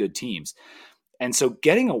many good teams. And so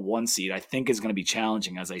getting a 1 seed, I think, is going to be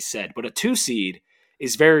challenging, as I said. But a 2 seed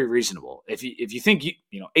is very reasonable. If you think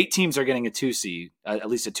 8 teams are getting a 2 seed, at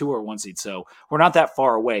least a 2 or 1 seed, so we're not that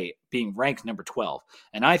far away being ranked number 12.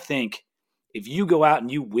 And I think if you go out and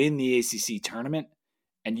you win the ACC tournament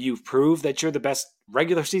and you prove that you're the best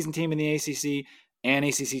regular season team in the ACC and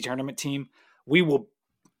ACC tournament team, we'll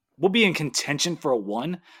be in contention for a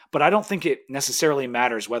 1. But I don't think it necessarily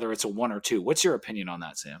matters whether it's a 1 or 2. What's your opinion on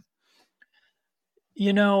that, Sam?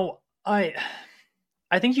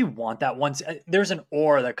 I think you want that 1. There's an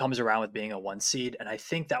aura that comes around with being a 1 seed, and I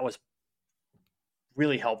think that was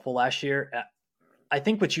really helpful last year. I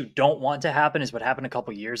think what you don't want to happen is what happened a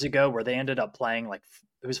couple years ago, where they ended up playing like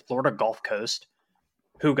it was Florida Gulf Coast,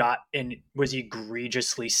 who was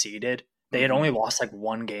egregiously seeded. They had only lost like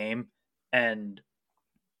 1 game and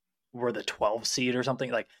were the 12 seed or something.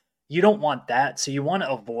 Like, you don't want that, so you want to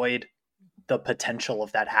avoid the potential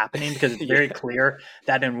of that happening, because it's very clear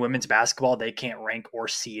that in women's basketball, they can't rank or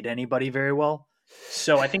seed anybody very well.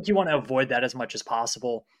 So I think you want to avoid that as much as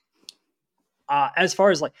possible. As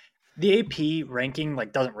far as like the AP ranking,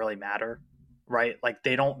 like, doesn't really matter, right? Like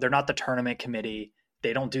they're not the tournament committee.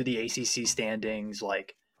 They don't do the ACC standings.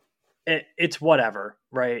 Like it's whatever,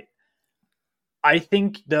 right? I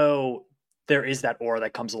think though there is that aura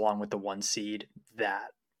that comes along with the 1 seed that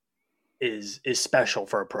is special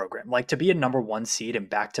for a program. Like, to be a number 1 seed in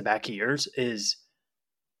back-to-back years is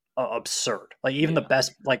absurd. Like, even the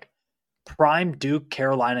best, like prime Duke,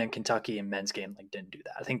 Carolina, and Kentucky in men's game, like, didn't do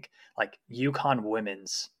that. I think like UConn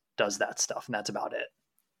women's does that stuff, and that's about it.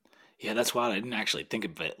 Yeah, that's wild. I didn't actually think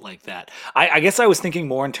of it like that. I guess I was thinking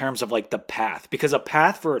more in terms of like the path, because a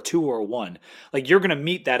path for a 2 or a 1, like you're going to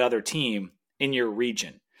meet that other team in your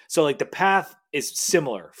region. So like the path is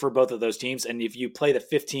similar for both of those teams. And if you play the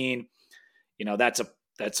 15, that's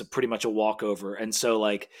a pretty much a walkover. And so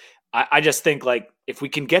like, I just think like if we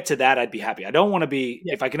can get to that, I'd be happy. I don't want to be,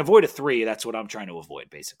 if I can avoid a 3, that's what I'm trying to avoid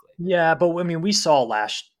basically. Yeah. But I mean, we saw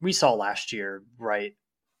last year, right?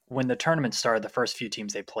 When the tournament started, the first few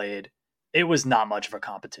teams they played, it was not much of a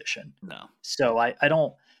competition. No. So I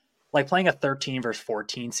don't like playing a 13 versus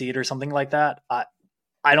 14 seed or something like that.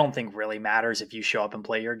 I don't think really matters if you show up and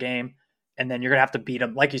play your game, and then you're going to have to beat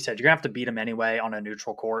them. Like you said, you're going to have to beat them anyway on a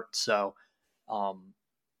neutral court. So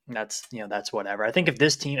that's whatever. I think if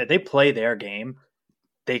they play their game,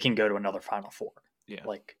 they can go to another Final Four. Yeah.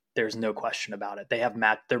 Like there's no question about it. They have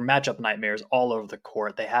their matchup nightmares all over the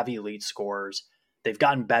court. They have elite scorers. They've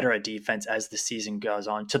gotten better at defense as the season goes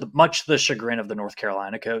on, much to the chagrin of the North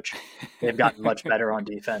Carolina coach. They've gotten much better on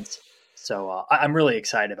defense. So I'm really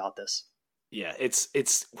excited about this. Yeah, it's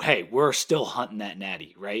hey, we're still hunting that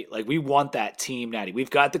natty, right? Like we want that team natty. We've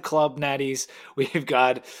got the club natties, we've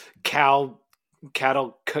got cattle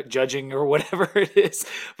judging or whatever it is,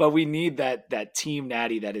 but we need that team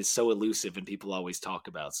natty that is so elusive and people always talk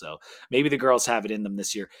about. So maybe the girls have it in them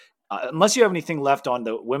this year. Unless you have anything left on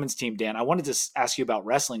the women's team, Dan, I wanted to ask you about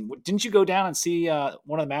wrestling. Didn't you go down and see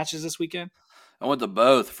one of the matches this weekend? I went to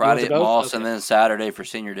both, Friday at Moss and then Saturday for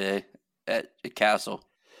senior day at Castle.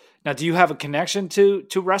 Now, do you have a connection to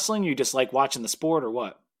wrestling? You just like watching the sport or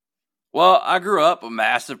what? Well, I grew up a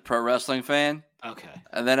massive pro wrestling fan. Okay.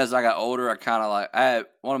 And then as I got older, I had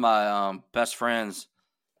one of my best friends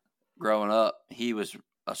growing up. He was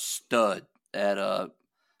a stud in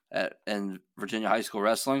Virginia high school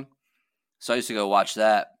wrestling. So I used to go watch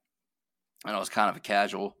that, and I was kind of a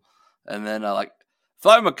casual. And then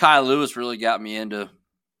Floyd Mekhi Lewis really got me into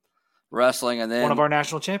wrestling, and then one of our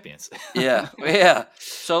national champions. yeah.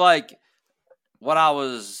 So when I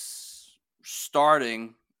was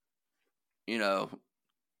starting,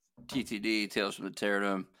 TTD, Tales from the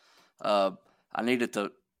TerrorDome, I feel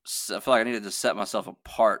like I needed to set myself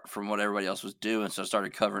apart from what everybody else was doing, so I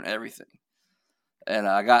started covering everything. and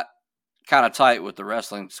I got kind of tight with the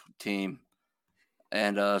wrestling team,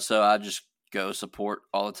 and so I just go support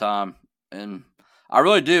all the time, and I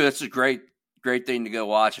really do. It's a great thing to go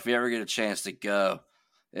watch if you ever get a chance to go.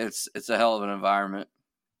 It's a hell of an environment.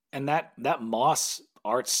 And that Moss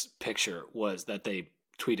Arts picture that they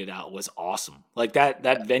tweeted out was awesome. Like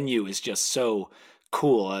that venue is just so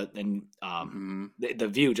cool, and the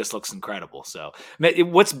view just looks incredible. So,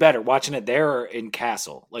 what's better, watching it there or in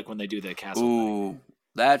Castle? Like when they do the Castle thing?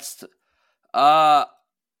 That's I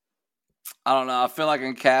don't know. I feel like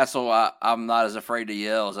in Castle, I'm not as afraid to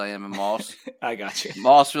yell as I am in Moss. I got you.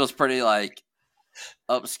 Moss feels pretty like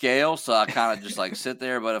upscale, so I kind of just like sit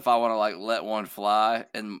there. But if I want to like let one fly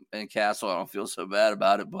in Castle, I don't feel so bad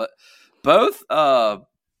about it. But both,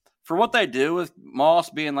 for what they do with Moss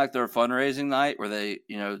being like their fundraising night, where they,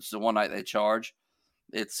 it's the one night they charge.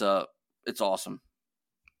 It's awesome.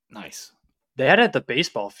 Nice. They had it at the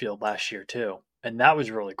baseball field last year too, and that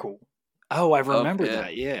was really cool. Oh, I remember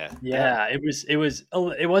that. Yeah. Yeah,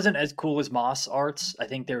 it wasn't as cool as Moss Arts. I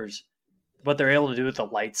think there's what they're able to do with the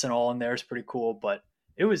lights and all in there is pretty cool, but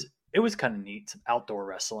it was kind of neat, some outdoor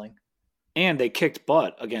wrestling. And they kicked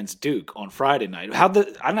butt against Duke on Friday night. I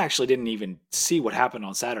actually didn't even see what happened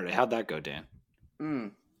on Saturday. How'd that go, Dan?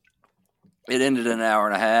 It ended in an hour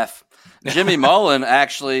and a half. Jimmy Mullen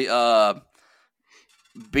actually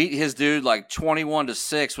beat his dude like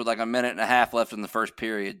 21-6 with like a minute and a half left in the first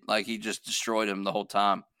period. Like he just destroyed him the whole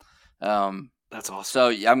time. That's awesome. So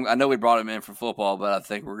I know we brought him in for football, but I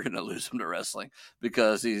think we're going to lose him to wrestling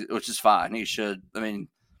because which is fine. He should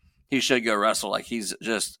go wrestle. Like he's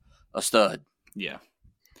just a stud. Yeah.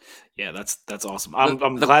 Yeah, that's awesome. I'm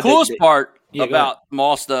the glad. The coolest part about go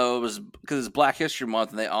Moss though was because it's Black History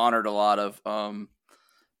Month and they honored a lot of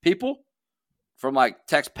people from like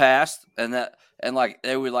Tex Past and like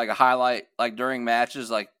they would like highlight like during matches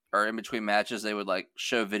like or in between matches they would like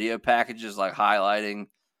show video packages like highlighting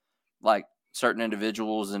like certain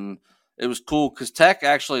individuals, and it was cool because Tech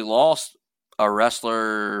actually lost a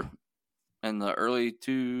wrestler in the early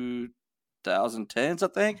 2010s, I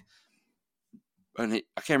think. And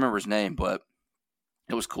I can't remember his name, but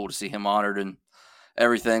it was cool to see him honored and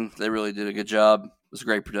everything. They really did a good job. It was a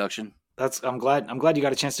great production. I'm glad you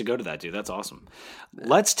got a chance to go to that, dude. That's awesome. Yeah.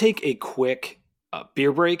 Let's take a quick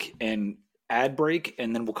beer break and ad break,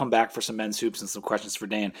 and then we'll come back for some men's hoops and some questions for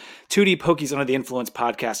Dan. 2 Deep Hokies Under the Influence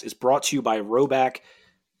podcast is brought to you by Rhoback.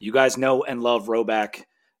 You guys know and love Rhoback.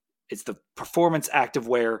 It's the performance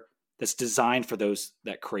activewear that's designed for those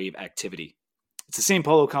that crave activity. It's the same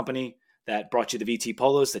polo company that brought you the VT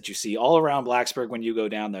polos that you see all around Blacksburg when you go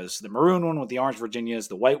down. There's the maroon one with the orange Virginias,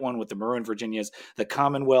 the white one with the maroon Virginias, the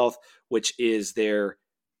Commonwealth, which is I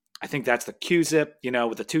think that's the Q-zip,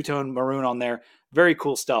 with the two-tone maroon on there. Very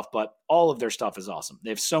cool stuff, but all of their stuff is awesome.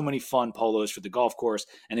 They have so many fun polos for the golf course,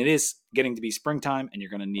 and it is getting to be springtime, and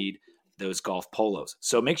you're going to need those golf polos.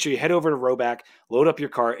 So make sure you head over to Rhoback, load up your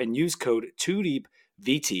cart, and use code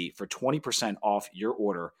 2DEEPVT for 20% off your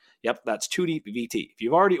order. Yep, that's 2DEEPVT. If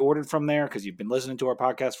you've already ordered from there because you've been listening to our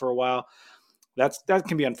podcast for a while, that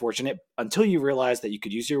can be unfortunate until you realize that you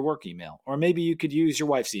could use your work email, or maybe you could use your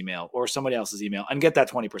wife's email or somebody else's email and get that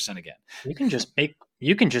 20% again. You can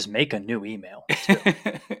just make a new email.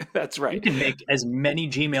 That's right. You can make as many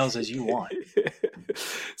Gmails as you want.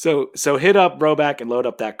 So hit up Rhoback and load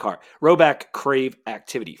up that cart. Rhoback Crave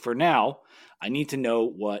Activity. For now, I need to know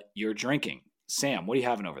what you're drinking. Sam, what are you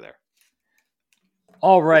having over there?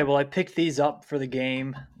 All right. Well, I picked these up for the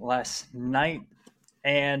game last night.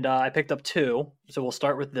 And I picked up 2, so we'll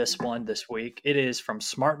start with this one this week. It is from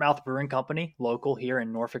Smart Mouth Brewing Company, local here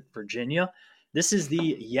in Norfolk, Virginia. This is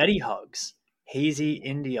the Yeti Hugs Hazy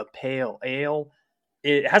India Pale Ale.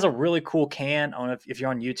 It has a really cool can. I don't know if you're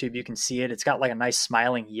on YouTube, you can see it. It's got like a nice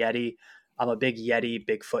smiling Yeti. I'm a big Yeti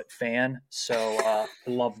Bigfoot fan, so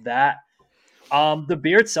love that. The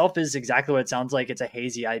beer itself is exactly what it sounds like. It's a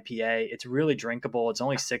hazy IPA. It's really drinkable. It's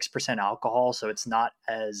only 6% alcohol, so it's not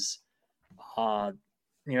as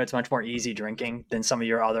it's much more easy drinking than some of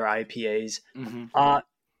your other IPAs. Mm-hmm.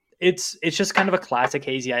 It's just kind of a classic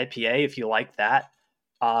hazy IPA. If you like that,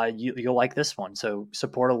 you'll like this one. So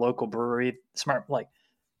support a local brewery. Smart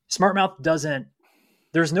Mouth doesn't.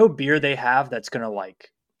 There's no beer they have that's gonna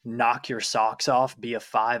like knock your socks off, be a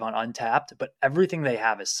 5 on Untapped, but everything they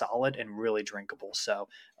have is solid and really drinkable. So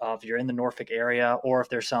if you're in the Norfolk area, or if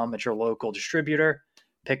there's some at your local distributor,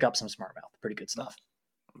 pick up some Smart Mouth. Pretty good stuff.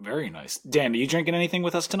 Very nice. Dan, are you drinking anything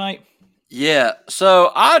with us tonight? Yeah,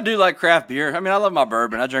 so I do like craft beer. I mean, I love my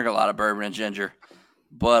bourbon. I drink a lot of bourbon and ginger.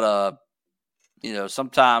 But,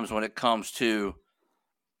 sometimes when it comes to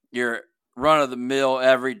your run-of-the-mill,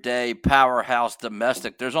 everyday, powerhouse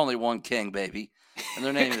domestic, there's only one king, baby. and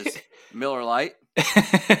their name is Miller Lite.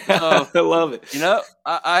 I love it.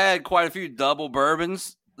 I had quite a few double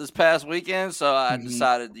bourbons this past weekend, so I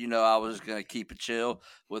decided, I was going to keep it chill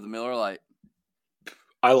with a Miller Lite.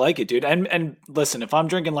 I like it, dude. And listen, if I'm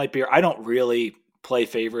drinking light beer, I don't really play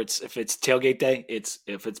favorites. If it's tailgate day,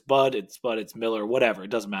 if it's Bud, it's Miller, whatever.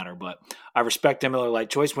 It doesn't matter. But I respect a Miller Lite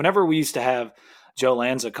choice. Whenever we used to have Joe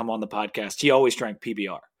Lanza come on the podcast, he always drank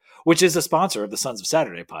PBR, which is a sponsor of the Sons of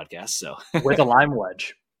Saturday podcast. So with a lime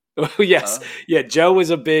wedge. Yes. Yeah. Joe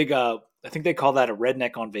was a big, I think they call that a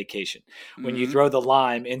redneck on vacation when you throw the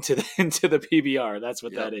lime into the PBR. That's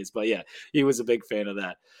what that is. But yeah, he was a big fan of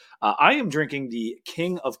that. I am drinking the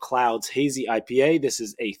King of Clouds Hazy IPA. This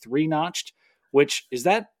is a 3-notched, which is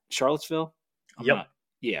that Charlottesville?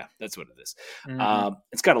 Yeah, that's what it is.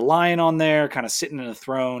 It's got a lion on there, kind of sitting in a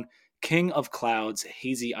throne. King of Clouds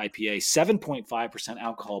Hazy IPA, 7.5%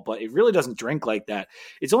 alcohol, but it really doesn't drink like that.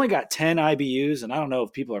 It's only got 10 IBUs, and I don't know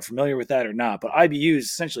if people are familiar with that or not, but IBUs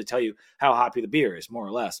essentially tell you how hoppy the beer is, more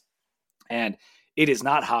or less. And it is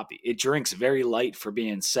not hoppy. It drinks very light for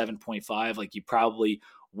being 7.5, like you probably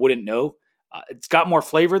wouldn't know. It's got more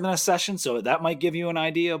flavor than a session, so that might give you an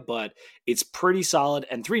idea, but it's pretty solid,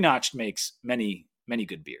 and 3-notched makes many, many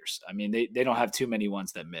good beers. I mean, they don't have too many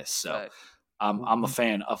ones that miss, so... Right. I'm a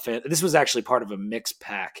fan. This was actually part of a mix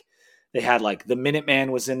pack. They had like the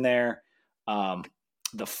Minuteman was in there, the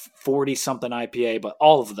 40-something IPA, but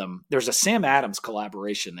all of them. There's a Sam Adams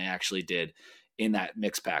collaboration they actually did in that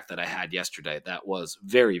mix pack that I had yesterday. That was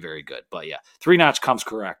very, very good. But yeah, 3-notch comes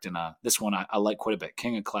correct. And this one I like quite a bit.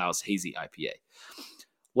 King of Clouds Hazy IPA.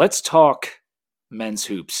 Let's talk men's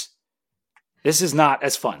hoops. This is not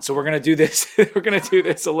as fun. So we're going to do this. We're going to do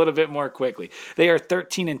this a little bit more quickly. They are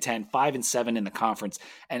 13-10, 5-7 in the conference,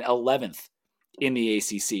 and 11th in the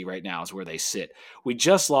ACC right now is where they sit. We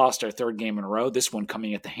just lost our third game in a row. This one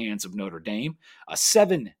coming at the hands of Notre Dame, a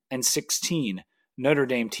 7-16 Notre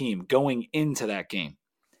Dame team going into that game.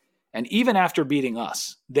 And even after beating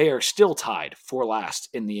us, they are still tied for last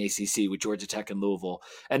in the ACC with Georgia Tech and Louisville.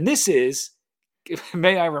 And this is,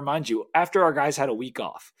 may I remind you, after our guys had a week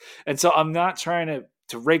off. And so I'm not trying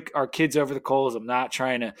to rake our kids over the coals. I'm not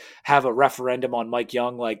trying to have a referendum on Mike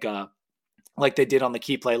Young like they did on the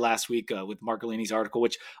Key Play last week with Marcolini's article,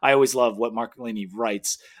 which I always love what Marcolini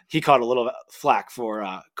writes. He caught a little flack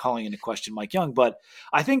for calling into question Mike Young. But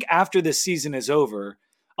I think after this season is over,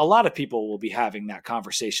 a lot of people will be having that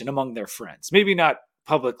conversation among their friends. Maybe not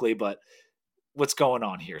publicly, but what's going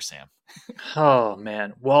on here, Sam? Oh,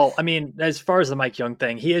 man. Well, I mean, as far as the Mike Young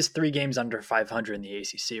thing, he is 3 games under 500 in the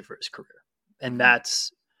ACC for his career. And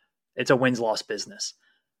it's a wins-loss business.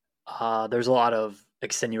 There's a lot of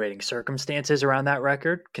extenuating circumstances around that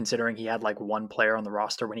record, considering he had like one player on the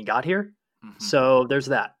roster when he got here. So there's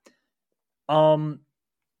that.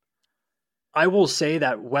 I will say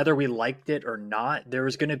that whether we liked it or not, there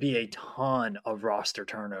is going to be a ton of roster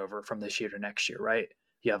turnover from this year to next year, right?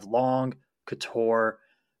 You have Long, Couture,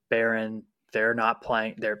 Barron, they're not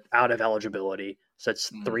playing. They're out of eligibility. So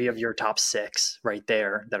it's 3 of your top 6 right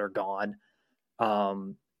there that are gone.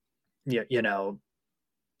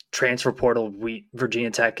 Transfer portal.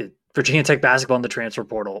 Virginia Tech basketball in the transfer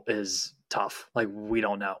portal is tough. Like we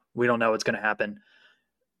don't know what's going to happen.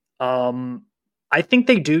 I think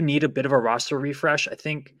they do need a bit of a roster refresh. I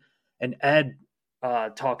think, and Ed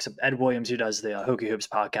Williams, who does the Hokie Hoops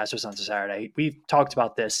podcast, was on Saturday. We've talked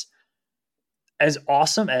about this. As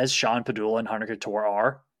awesome as Sean Padula and Hunter Couture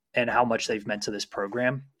are and how much they've meant to this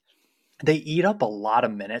program, they eat up a lot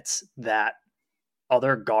of minutes that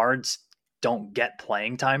other guards don't get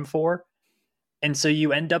playing time for. And so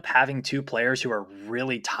you end up having 2 players who are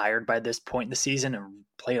really tired by this point in the season and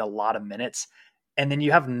played a lot of minutes. And then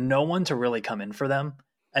you have no one to really come in for them.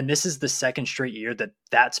 And this is the second straight year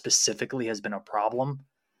that specifically has been a problem.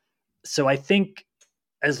 So I think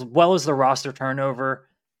as well as the roster turnover,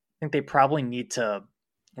 I think they probably need to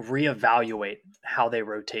reevaluate how they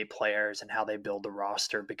rotate players and how they build the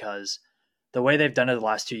roster, because the way they've done it the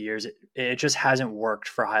last 2 years, it just hasn't worked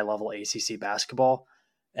for high level ACC basketball.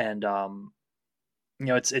 And,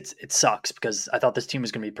 it sucks because I thought this team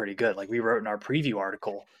was going to be pretty good. Like we wrote in our preview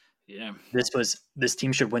article, this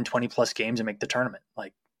team should win 20 plus games and make the tournament.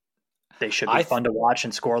 Like they should be fun to watch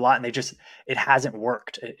and score a lot. And it hasn't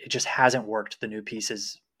worked. It just hasn't worked. The new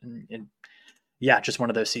pieces just one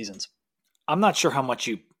of those seasons. I'm not sure how much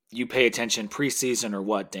you pay attention preseason or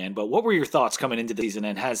what, Dan, but what were your thoughts coming into the season?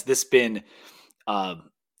 And has this been, can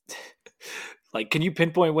you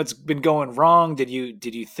pinpoint what's been going wrong? Did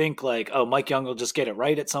you think Mike Young will just get it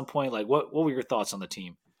right at some point? Like what were your thoughts on the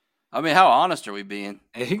team? I mean, how honest are we being?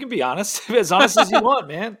 You can be honest, as honest as you want,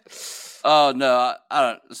 man. Oh no, I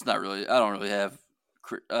don't. It's not really. I don't really have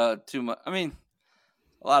too much. I mean,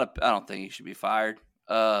 I don't think he should be fired.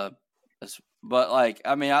 But like,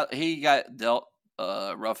 I mean, he got dealt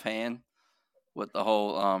a rough hand with the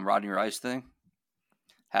whole Rodney Rice thing.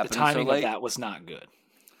 The timing of that was not good.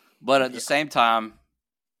 But at the same time,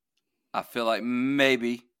 I feel like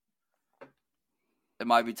maybe it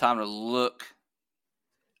might be time to look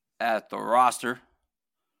at the roster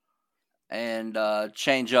and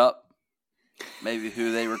change up maybe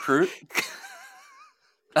who they recruit.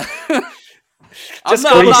 Just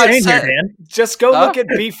go look at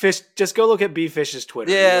B-Fish. Just go look at B-Fish's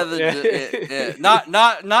Twitter. Yeah,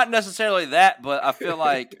 not necessarily that, but I feel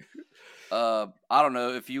like I don't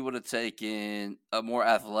know if you would have taken a more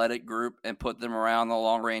athletic group and put them around the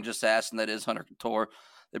long range assassin that is Hunter Couture,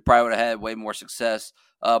 they probably would have had way more success.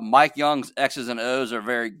 Mike Young's X's and O's are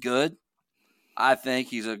very good. I think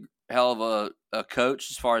he's a hell of a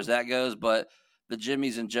coach as far as that goes, but the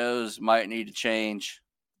Jimmies and Joes might need to change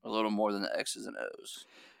a little more than the X's and O's.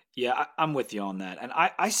 Yeah, I'm with you on that. And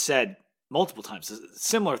I said multiple times a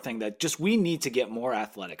similar thing that just we need to get more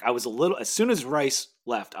athletic. I was as soon as Rice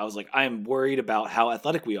left, I was like, I am worried about how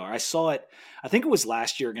athletic we are. I saw it, I think it was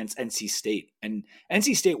last year against NC State. And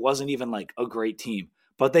NC State wasn't even like a great team,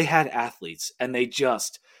 but they had athletes and they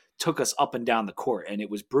just took us up and down the court and it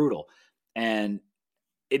was brutal. And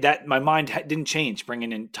my mind didn't change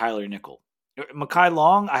bringing in Tyler Nickel. Mekhi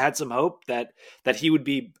Long, I had some hope that he would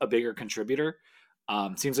be a bigger contributor.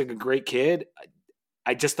 Seems like a great kid.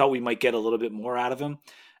 I just thought we might get a little bit more out of him.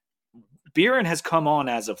 Beeren has come on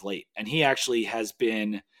as of late, and he actually has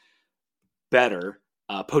been better.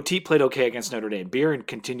 Poteet played okay against Notre Dame. Beeren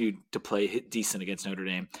continued to play decent against Notre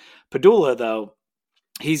Dame. Padula, though,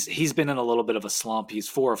 he's been in a little bit of a slump. He's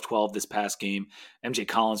 4 of 12 this past game. MJ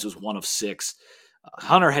Collins was 1 of 6.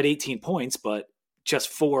 Hunter had 18 points, but just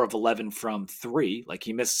 4 of 11 from 3. Like,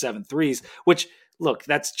 he missed 7 threes, which, look,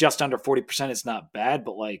 that's just under 40%. It's not bad,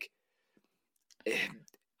 but like,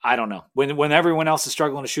 I don't know. When everyone else is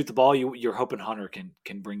struggling to shoot the ball, you're hoping Hunter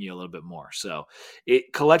can bring you a little bit more. So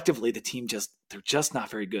collectively, the team they're just not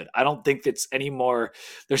very good. I don't think it's any more.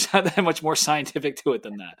 There's not that much more scientific to it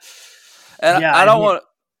than that. And yeah, I don't want.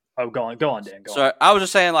 Oh, go on, Dan. Go on. I was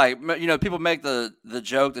just saying, like, people make the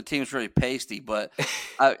joke the team's really pasty, but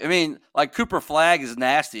I mean, like, Cooper Flagg is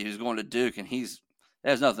nasty. Who's going to Duke, and it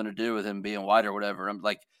has nothing to do with him being white or whatever. I'm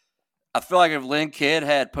like, I feel like if Lynn Kidd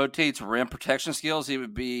had Poteet's rim protection skills, he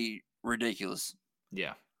would be ridiculous.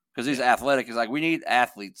 Yeah, because he's athletic. It's like we need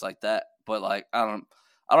athletes like that. But like, I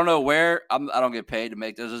don't know where. I don't get paid to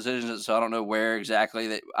make those decisions, so I don't know where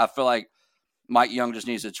exactly. I feel like Mike Young just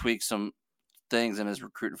needs to tweak some things in his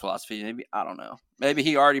recruiting philosophy. Maybe, I don't know. Maybe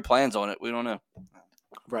he already plans on it. We don't know.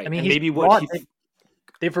 Right. I mean, maybe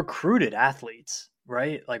they've recruited athletes,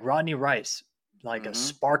 right? Like Rodney Rice, like a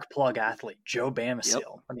spark plug athlete, Joe Bamisil. Yep.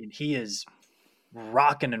 I mean, he is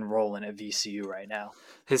rocking and rolling at VCU right now.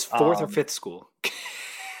 His 4th or 5th school.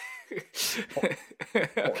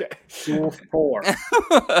 Okay. School 4.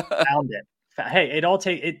 Found it. Hey,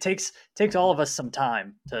 it takes all of us some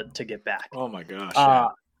time to get back. Oh my gosh.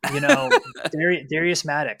 Darius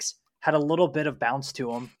Maddox had a little bit of bounce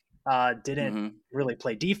to him. Didn't really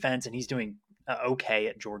play defense, and he's doing okay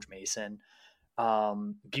at George Mason.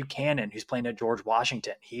 Buchanan, who's playing at George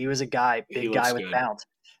Washington, he was a big guy with bounce,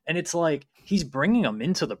 and it's like he's bringing them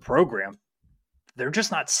into the program. They're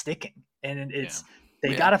just not sticking, and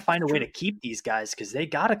they got to find a way to keep these guys because they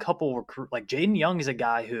got a couple recruit. Like Jaden Young is a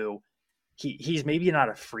guy who he's maybe not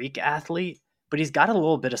a freak athlete, but he's got a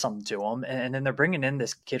little bit of something to him. And then they're bringing in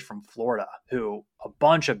this kid from Florida who a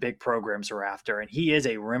bunch of big programs are after, and he is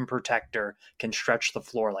a rim protector, can stretch the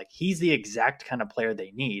floor. Like, he's the exact kind of player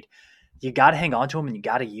they need. You got to hang on to him and you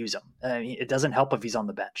got to use him. I mean, it doesn't help if he's on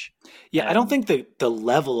the bench. Yeah, I don't think the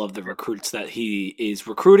level of the recruits that he is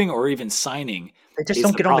recruiting or even signing, they just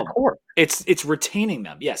don't get on the court. It's retaining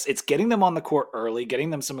them. Yes, it's getting them on the court early,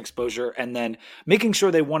 getting them some exposure, and then making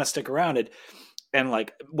sure they want to stick around. And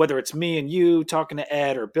like, whether it's me and you talking to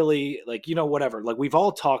Ed or Billy, like, whatever, like, we've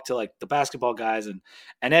all talked to like the basketball guys, and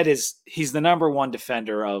Ed he's the number one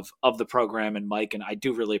defender of the program, and Mike, and I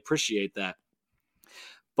do really appreciate that.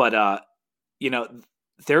 But,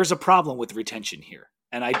 there's a problem with retention here,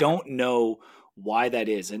 and I don't know why that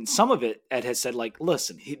is. And some of it, Ed has said, like,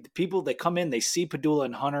 listen, people that come in, they see Padula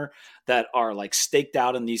and Hunter that are like staked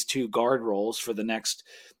out in these 2 guard roles for the next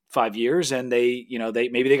 5 years. And they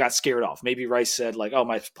maybe they got scared off. Maybe Rice said, like, oh,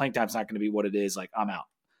 my playing time's not going to be what it is. Like, I'm out.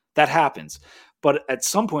 That happens. But at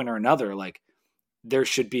some point or another, like, there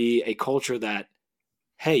should be a culture that,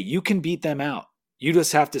 hey, you can beat them out. You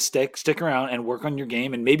just have to stick around and work on your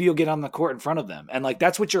game, and maybe you'll get on the court in front of them. And like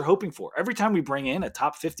that's what you're hoping for. Every time we bring in a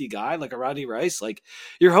top 50 guy like a Rodney Rice, like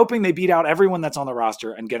you're hoping they beat out everyone that's on the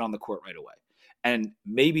roster and get on the court right away. And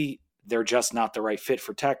maybe they're just not the right fit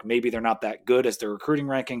for Tech. Maybe they're not that good as their recruiting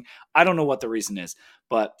ranking. I don't know what the reason is,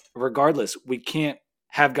 but regardless, we can't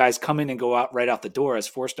have guys come in and go out right out the door as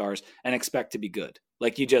 4-stars and expect to be good.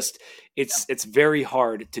 Like it's very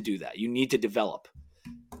hard to do that. You need to develop.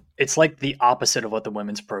 It's like the opposite of what the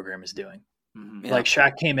women's program is doing. Mm-hmm. Like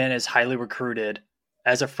Shaq came in as highly recruited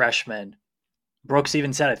as a freshman. Brooks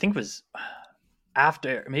even said, I think it was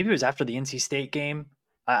after the NC State game.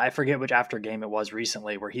 I forget which after game it was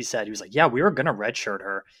recently, where he said, he was like, yeah, we were going to redshirt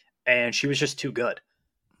her and she was just too good.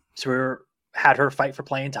 So we had her fight for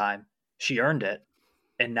playing time. She earned it.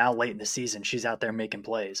 And now late in the season, she's out there making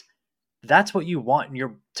plays. That's what you want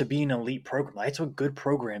to be an elite program. That's what good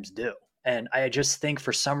programs do. And I just think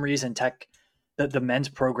for some reason Tech, the men's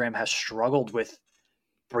program has struggled with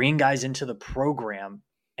bringing guys into the program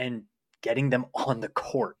and getting them on the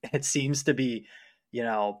court. It seems to be,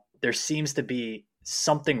 there seems to be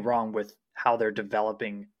something wrong with how they're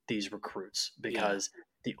developing these recruits, because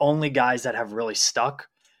the only guys that have really stuck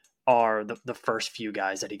are the first few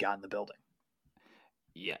guys that he got in the building.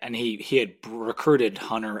 Yeah, and he had recruited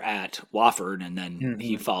Hunter at Wofford, and then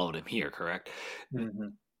he followed him here, correct? Mm-hmm.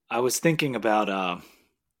 I was thinking about,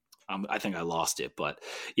 I think I lost it, but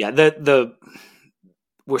yeah,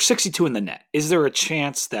 we're 62 in the net. Is there a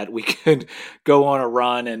chance that we could go on a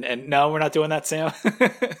run? And no, we're not doing that, Sam.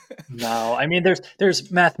 No, I mean,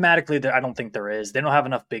 there's mathematically I don't think there is. They don't have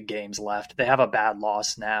enough big games left. They have a bad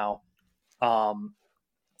loss now.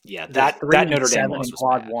 Yeah, that Notre Dame loss was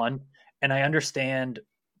quad bad. one, and I understand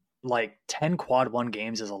like 10 quad one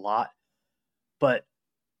games is a lot, but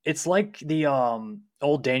it's like the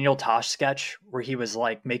old Daniel Tosh sketch where he was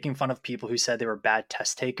like making fun of people who said they were bad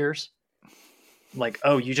test takers. Like,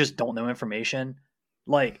 oh, you just don't know information.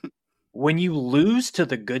 Like when you lose to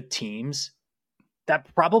the good teams,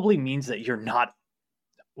 that probably means that you're not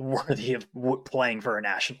worthy of playing for a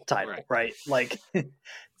national title, right? Like,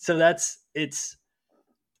 so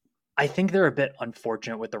I think they're a bit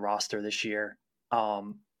unfortunate with the roster this year.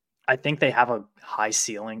 I think they have a high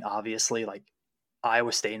ceiling, obviously. Like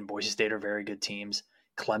Iowa State and Boise State are very good teams.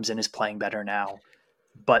 Clemson is playing better now,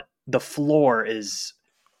 but the floor is,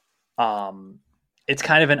 it's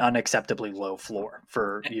kind of an unacceptably low floor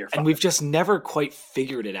for year 5. And we've just never quite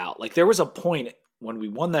figured it out. Like there was a point when we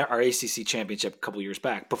won our ACC championship a couple years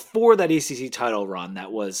back, before that ACC title run,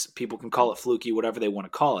 that was, people can call it fluky, whatever they want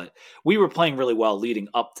to call it. We were playing really well leading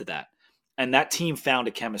up to that. And that team found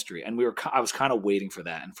a chemistry, and I was kind of waiting for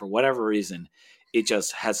that. And for whatever reason, it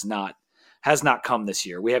just has not come this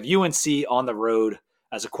year. We have UNC on the road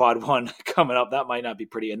as a quad one coming up. That might not be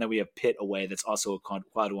pretty. And then we have Pitt away. That's also a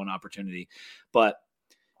quad one opportunity. But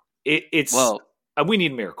we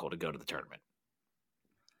need a miracle to go to the tournament.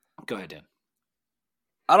 Go ahead, Dan.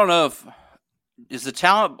 I don't know is the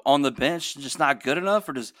talent on the bench just not good enough,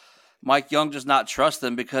 or does Mike Young just not trust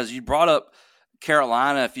them? Because you brought up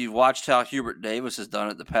Carolina. If you've watched how Hubert Davis has done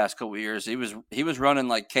it the past couple of years, he was running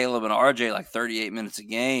like Caleb and RJ like 38 minutes a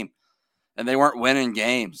game, and they weren't winning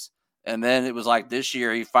games. And then it was like this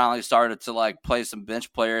year he finally started to like play some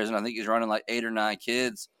bench players, and I think he's running like 8 or 9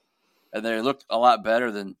 kids, and they look a lot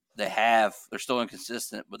better than they have. They're still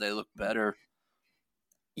inconsistent, but they look better.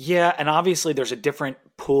 Yeah, and obviously there's a different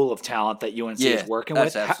pool of talent that UNC is working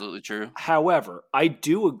with. That's absolutely true. However, I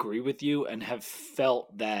do agree with you and have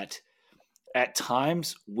felt that at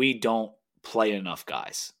times we don't play enough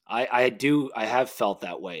guys. I have felt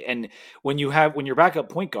that way. And when your backup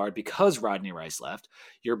point guard, because Rodney Rice left,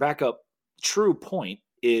 your backup true point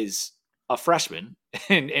is a freshman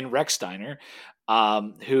in Rex Steiner,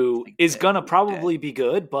 who is going to probably be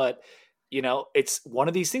good, but it's one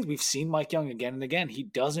of these things. We've seen Mike Young again and again. He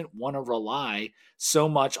doesn't want to rely so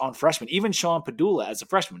much on freshmen. Even Sean Padula as a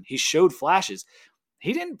freshman, he showed flashes.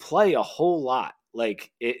 He didn't play a whole lot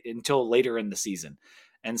until later in the season.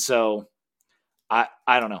 And so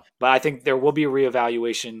I don't know, but I think there will be a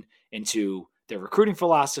reevaluation into their recruiting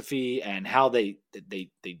philosophy and how they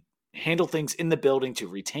handle things in the building to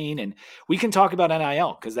retain. And we can talk about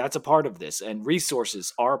NIL because that's a part of this, and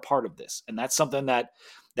resources are a part of this. And that's something that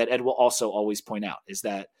Ed will also always point out, is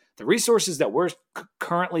that the resources that we're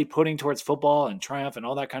currently putting towards football and Triumph and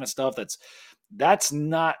all that kind of stuff, that's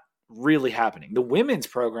not really happening. The women's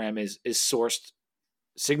program is sourced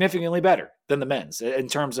significantly better than the men's in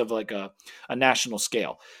terms of like a national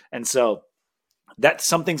scale. And so that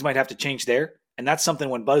some things might have to change there. And that's something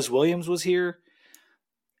when Buzz Williams was here,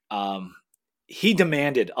 he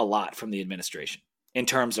demanded a lot from the administration. in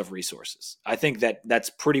terms of resources. I think that's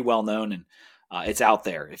pretty well known, and it's out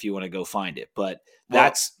there if you want to go find it. But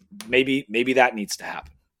that's maybe that needs to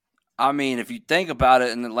happen. I mean, if you think about it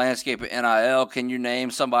in the landscape of NIL, can you name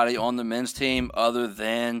somebody on the men's team other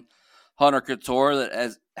than Hunter Couture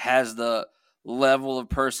that has the level of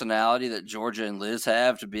personality that Georgia and Liz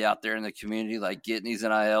have to be out there in the community, like getting these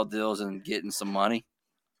NIL deals and getting some money?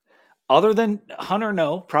 Other than Hunter,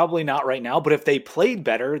 no, probably not right now. But if they played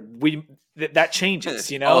better, that changes,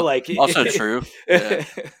 you know. Also true. Yeah.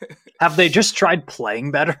 Have they just tried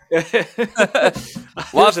playing better?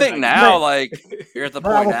 Well, I think now, like, you're at the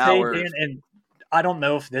point now where, and I don't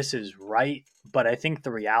know if this is right, but I think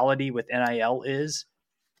the reality with NIL is,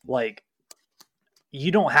 like,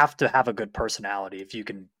 you don't have to have a good personality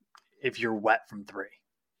if you're wet from three.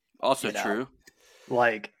 Also true.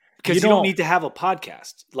 Like, because you don't need to have a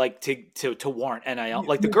podcast like to warrant NIL.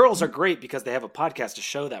 Like, the girls are great because they have a podcast to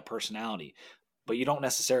show that personality, but you don't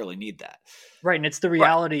necessarily need that. Right. And it's the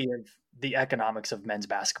reality of the economics of men's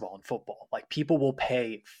basketball and football. Like, people will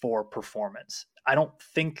pay for performance. I don't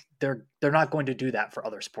think they're not going to do that for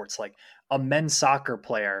other sports. Like, a men's soccer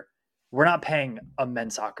player, we're not paying a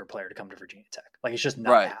men's soccer player to come to Virginia Tech. Like, it's just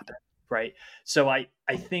not happening. Right. So I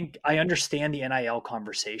think I understand the NIL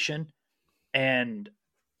conversation, and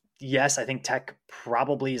yes, I think Tech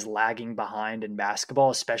probably is lagging behind in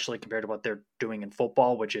basketball, especially compared to what they're doing in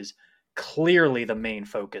football, which is clearly the main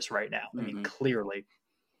focus right now. I mean, clearly.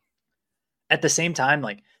 At the same time,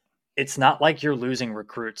 like, it's not like you're losing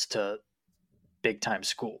recruits to big time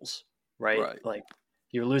schools, right? Like,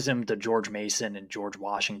 you're losing them to George Mason and George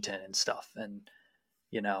Washington and stuff. And,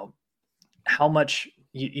 you know, how much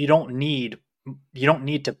you don't need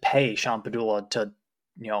to pay Sean Padula to,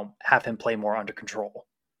 you know, have him play more under control.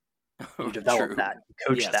 You develop that, you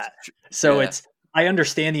coach that. So I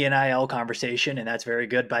understand the NIL conversation, and that's very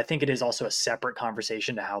good, but I think it is also a separate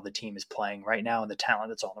conversation to how the team is playing right now and the talent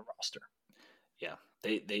that's on the roster. Yeah.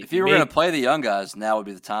 If you were going to play the young guys, now would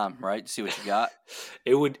be the time, right? To see what you got.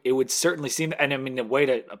 It would certainly seem, and I mean, the way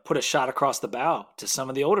to put a shot across the bow to some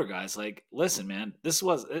of the older guys, like, listen, man,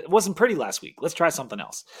 it wasn't pretty last week. Let's try something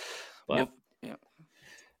else. But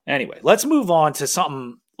anyway, let's move on to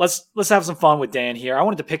something. Let's have some fun with Dan here. I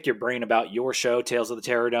wanted to pick your brain about your show, Tales of the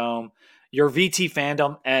TerrorDome, your VT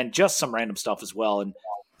fandom, and just some random stuff as well. And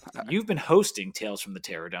you've been hosting Tales from the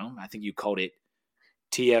TerrorDome. I think you called it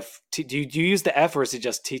TF. Do you use the F, or is it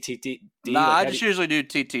just TTD? Nah, I just usually do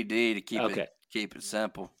TTD to keep it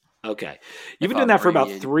simple. Okay. You've been doing that for about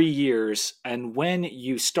 3 years. And when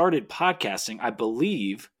you started podcasting, I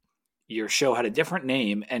believe your show had a different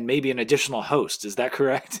name and maybe an additional host. Is that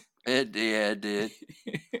correct? It did.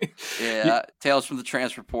 Yeah, Tales from the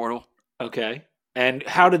Transfer Portal. Okay. And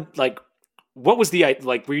what was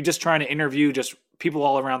were you just trying to interview just people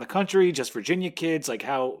all around the country, just Virginia kids? Like,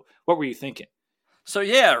 what were you thinking? So,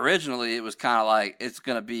 yeah, originally it was kind of like it's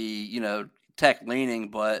going to be, you know, tech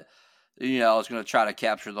leaning, but, you know, I was going to try to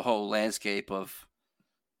capture the whole landscape of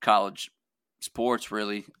college sports,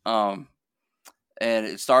 really. And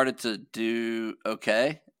it started to do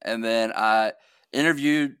okay. And then I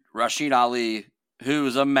interviewed Rashid Ali, who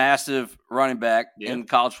was a massive running back in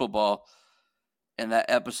college football. And that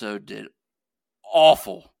episode did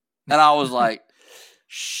awful. And I was like,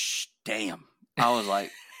 damn. I was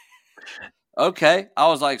like, okay. I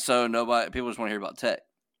was like, so people just want to hear about tech.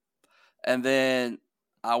 And then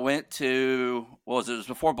I went to, it was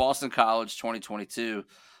before Boston College 2022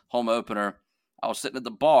 home opener. I was sitting at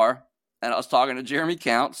the bar and I was talking to Jeremy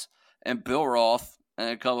Counts and Bill Roth and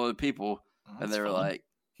a couple of people. And they were like,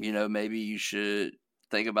 you know, maybe you should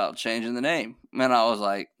think about changing the name. And I was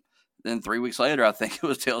like, then 3 weeks later, I think it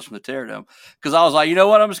was Tales from the TerrorDome. Because I was like, you know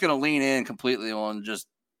what? I'm just going to lean in completely on just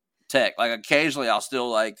tech. Like, occasionally I'll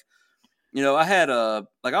still, like, you know, I had I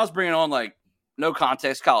was bringing on, like, no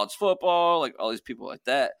context college football, like all these people like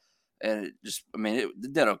that. And it just, I mean,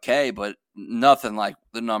 it did okay, but nothing like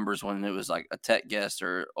the numbers when it was like a tech guest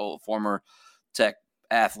or former tech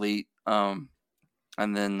athlete. And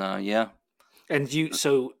then, And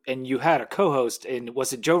you had a co-host, and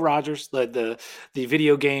was it Joe Rogers, the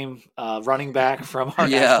video game running back from our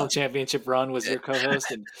national championship run, was your co-host?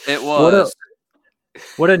 And it was.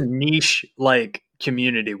 What a niche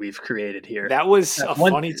community we've created here. That was a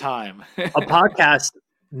funny time. A podcast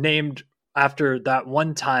named after that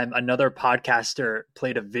one time another podcaster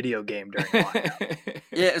played a video game during lockdown.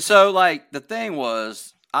 Yeah, so the thing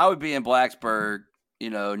was, I would be in Blacksburg, you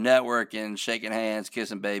know, networking, shaking hands,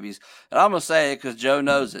 kissing babies. And I'm going to say it because Joe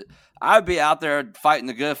knows it. I'd be out there fighting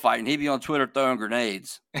the good fight, and he'd be on Twitter throwing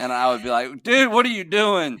grenades. And I would be like, dude, what are you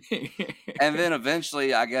doing? And then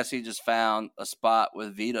eventually, I guess he just found a spot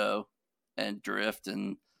with Vito. and drift,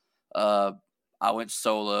 and I went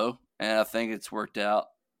solo, and I think it's worked out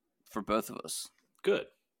for both of us. Good.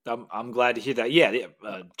 I'm glad to hear that. Yeah,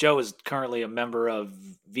 Joe is currently a member of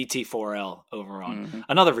VT4L over on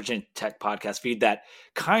another Virginia Tech podcast feed that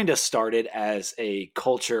kind of started as a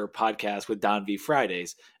culture podcast with Don V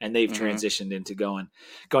Fridays, and they've transitioned into going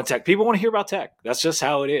tech. People want to hear about tech. That's just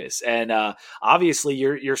how it is. And obviously,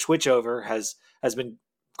 your switch over has been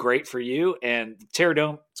great for you. And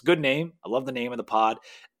TerrorDome, it's a good name. I love the name of the pod.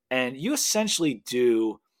 And you essentially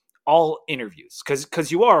do all interviews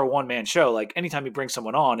because you are a one-man show. Like anytime you bring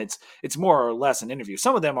someone on, it's more or less an interview.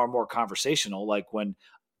 Some of them are more conversational, like when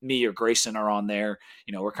me or Grayson are on there,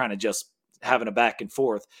 we're kind of just having a back and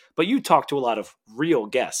forth. But you talk to a lot of real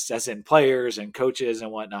guests, as in players and coaches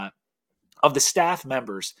and whatnot. Of the staff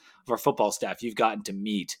members of our football staff you've gotten to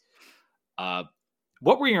meet,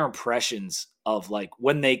 what were your impressions of like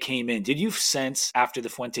when they came in? Did you sense after the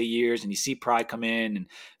Fuente years and you see Pry come in and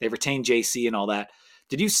they retained JC and all that,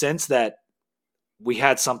 did you sense that we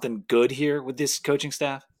had something good here with this coaching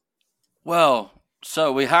staff? Well,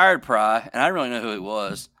 so we hired Pry, and I didn't really know who he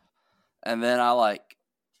was. And then I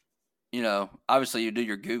obviously you do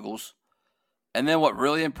your Googles. And then what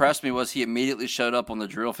really impressed me was he immediately showed up on the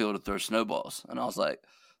drill field to throw snowballs. And I was like,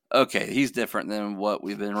 okay, he's different than what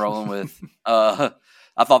we've been rolling with. I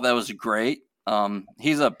thought that was great.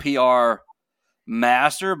 He's a PR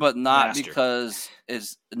master, but not because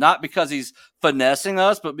he's finessing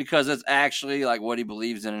us, but because it's actually like what he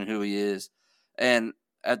believes in and who he is. And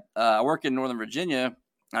I work in Northern Virginia,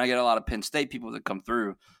 and I get a lot of Penn State people that come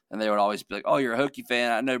through, and they would always be like, "Oh, you're a Hokie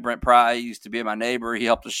fan? I know Brent Pry. He used to be my neighbor. He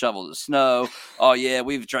helped us shovel the snow. Oh yeah,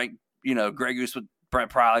 we've drank Grey Goose with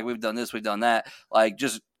Brent Pry. Like we've done this, we've done that. Like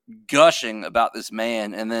just gushing about this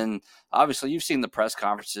man." And then obviously you've seen the press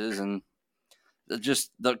conferences and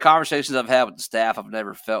just the conversations I've had with the staff. I've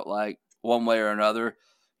never felt like one way or another,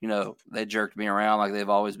 they jerked me around. Like they've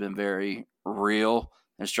always been very real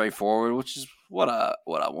and straightforward, which is what I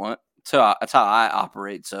want. So that's how I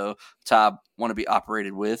operate. So that's how I want to be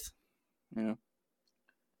operated with.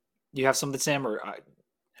 You have something, Sam? Or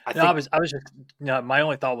I was just my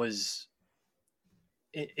only thought was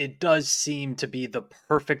it does seem to be the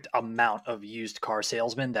perfect amount of used car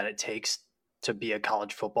salesman that it takes to be a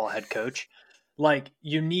college football head coach. Like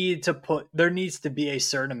there needs to be a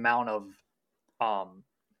certain amount of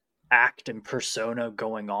act and persona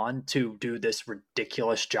going on to do this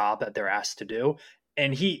ridiculous job that they're asked to do.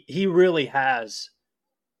 And he really has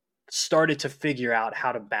started to figure out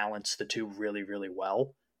how to balance the two really, really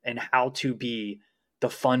well, and how to be the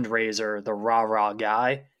fundraiser, the rah-rah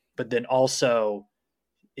guy, but then also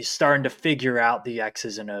is starting to figure out the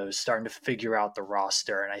X's and O's, starting to figure out the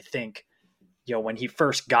roster. And I think, when he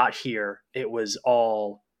first got here, it was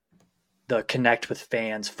all the connect with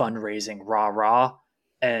fans, fundraising, rah-rah.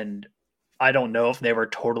 And I don't know if they were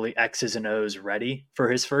totally X's and O's ready for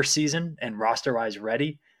his first season and roster-wise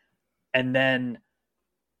ready. And then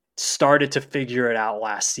started to figure it out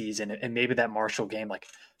last season. And maybe that Marshall game, like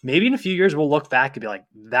maybe in a few years we'll look back and be like,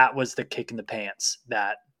 that was the kick in the pants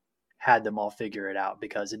that had them all figure it out,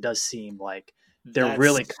 because it does seem like they're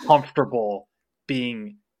really comfortable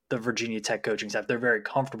being the Virginia Tech coaching staff. They're very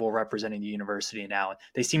comfortable representing the university now.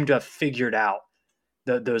 They seem to have figured out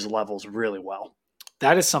those levels really well.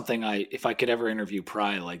 That is something if I could ever interview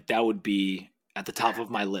Pry, like that would be at the top of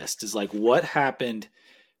my list, is like what happened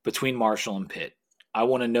between Marshall and Pitt. I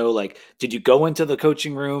want to know, like, did you go into the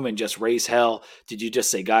coaching room and just raise hell? Did you just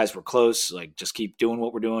say, guys, we're close, like just keep doing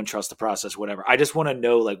what we're doing, trust the process, whatever? I just want to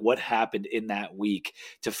know like what happened in that week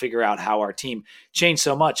to figure out how our team changed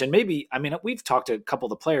so much. And maybe, we've talked to a couple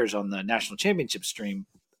of the players on the national championship stream,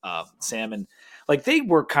 Sam, and like they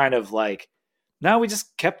were kind of like, no, we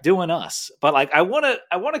just kept doing us. But like I want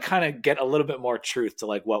to kind of get a little bit more truth to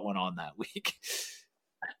like what went on that week.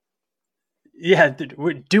 Yeah,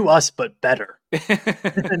 do us, but better.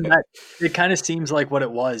 And it kind of seems like what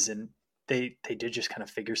it was. And they did just kind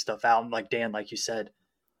of figure stuff out. And like Dan, like you said,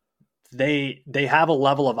 they have a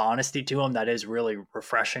level of honesty to them that is really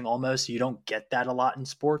refreshing almost. You don't get that a lot in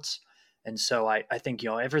sports. And so I think,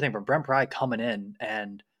 everything from Brent Pry coming in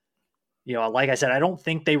and, like I said, I don't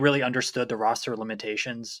think they really understood the roster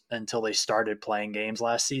limitations until they started playing games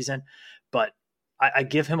last season. But I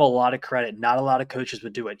give him a lot of credit. Not a lot of coaches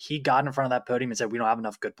would do it. He got in front of that podium and said, we don't have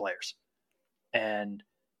enough good players. And,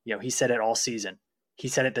 he said it all season. He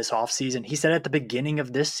said it this off season. He said it at the beginning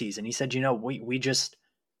of this season. He said,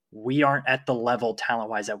 we aren't at the level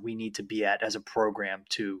talent wise that we need to be at as a program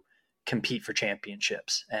to compete for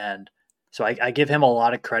championships. And so I give him a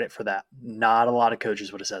lot of credit for that. Not a lot of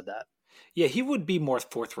coaches would have said that. Yeah, he would be more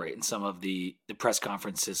forthright in some of the press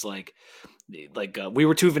conferences, like we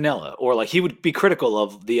were too vanilla, or like he would be critical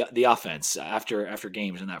of the offense after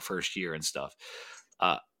games in that first year and stuff.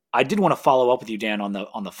 I did want to follow up with you, Dan, on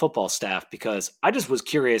the football staff, because I just was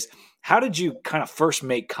curious, how did you kind of first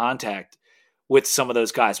make contact with some of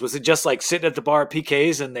those guys? Was it just like sitting at the bar at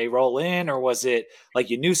PKs and they roll in, or was it like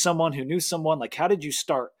you knew someone who knew someone? Like, how did you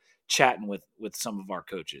start chatting with some of our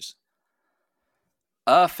coaches?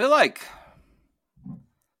 I feel like,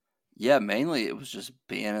 yeah, mainly it was just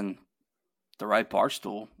being in the right bar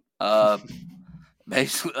stool.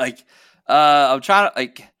 Basically, like, I'm trying to,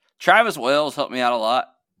 like, Travis Wells helped me out a lot,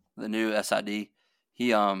 the new SID.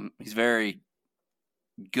 He's very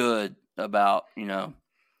good about,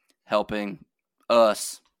 helping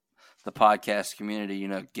us, the podcast community,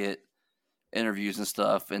 get interviews and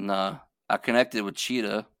stuff. And I connected with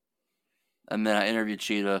Cheetah, and then I interviewed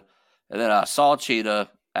Cheetah, and then I saw Cheetah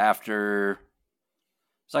after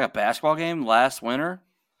it's like a basketball game last winter.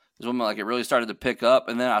 Is when like it really started to pick up,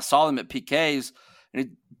 and then I saw them at PKs, and he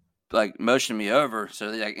like motioned me over,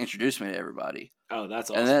 so they like introduced me to everybody. Oh,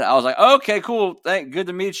 that's awesome. And then I was like, okay, cool, good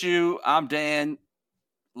to meet you. I'm Dan.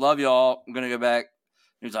 Love y'all. I'm gonna go back.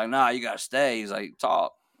 He was like, nah, you gotta stay. He's like,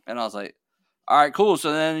 talk. And I was like, all right, cool.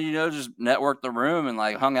 So then, just networked the room and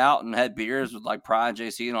like hung out and had beers with like Pride,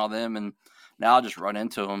 JC, and all them. And now I just run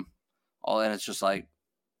into them and it's just like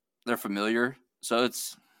they're familiar. So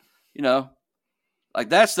it's, like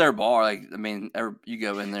that's their bar. Like, I mean, you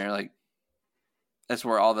go in there, like that's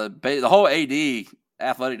where all the whole AD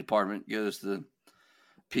athletic department goes to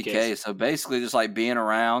PK. Okay. So basically just like being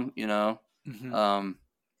around, Mm-hmm. I'm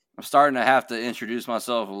starting to have to introduce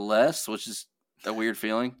myself less, which is a weird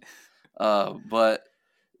feeling. But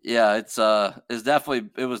yeah, it was definitely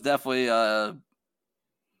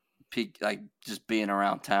peak, like just being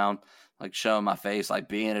around town, like showing my face, like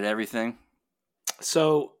being at everything.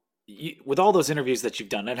 So with all those interviews that you've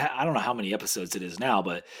done, and I don't know how many episodes it is now,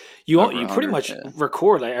 but you pretty much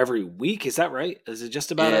record like every week. Is that right? Is it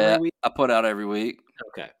just about every week? I put out every week.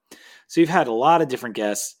 Okay. So you've had a lot of different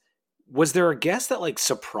guests. Was there a guest that like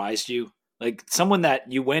surprised you? Like someone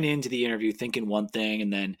that you went into the interview thinking one thing,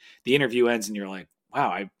 and then the interview ends and you're like,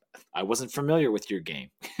 wow, I wasn't familiar with your game.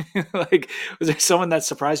 Like, was there someone that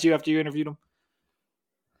surprised you after you interviewed him?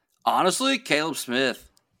 Honestly, Caleb Smith.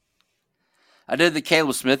 I did the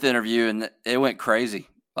Caleb Smith interview and it went crazy.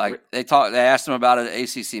 Like they asked him about it at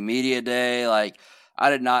ACC Media Day. Like I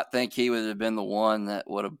did not think he would have been the one that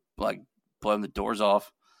would have like blown the doors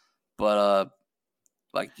off, but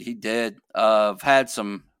like he did. I've had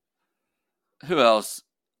some. Who else?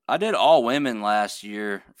 I did all women last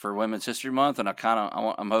year for Women's History Month, and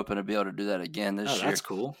I'm hoping to be able to do that again this year. That's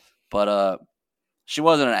cool. But she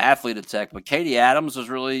wasn't an athlete at Tech, but Katie Adams was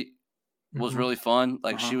really fun.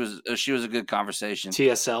 Like she was a good conversation.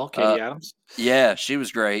 TSL, Katie Adams. Yeah, she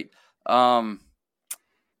was great. Taylor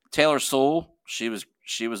Sewell, she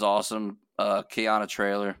was awesome. Kiana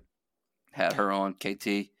Traylor had her on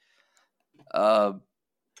KT.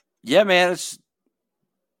 Yeah, man,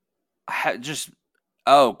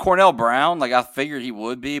 Cornell Brown. Like I figured he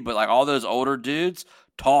would be, but like all those older dudes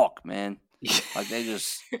talk, man. Like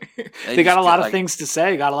they got a lot of things to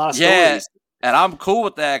say. Got a lot of stories. And I'm cool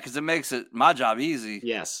with that because it makes my job easy.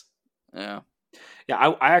 Yes. Yeah. Yeah.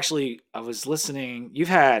 I was listening. You've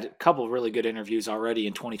had a couple of really good interviews already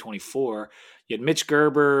in 2024. You had Mitch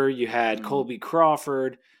Gerber, you had Colby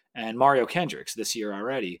Crawford, and Mario Kendricks this year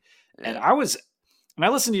already. Yeah. And I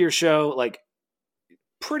listened to your show like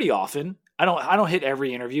pretty often. I don't hit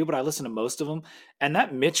every interview, but I listen to most of them. And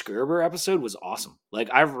that Mitch Gerber episode was awesome. Like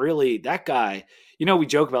that guy, we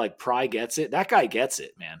joke about like Pry gets it. That guy gets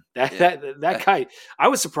it, man. That guy, I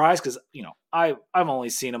was surprised because, I've only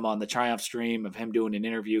seen him on the Triumph stream of him doing an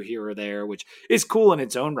interview here or there, which is cool in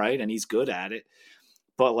its own right. And he's good at it,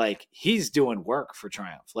 but like he's doing work for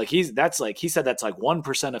Triumph. Like he said, that's like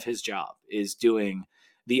 1% of his job is doing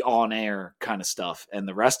the on air kind of stuff. And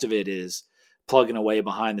the rest of it is plugging away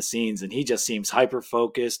behind the scenes, and he just seems hyper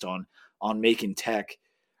focused on making Tech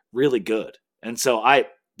really good. And so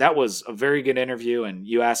that was a very good interview, and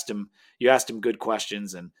you asked him good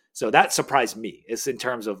questions, and so that surprised me. It's in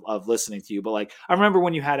terms of listening to you, but like I remember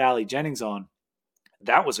when you had Allie Jennings on,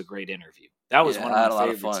 that was a great interview. That was one of my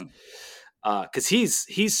favorites. A lot of fun because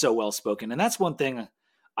he's so well spoken, and that's one thing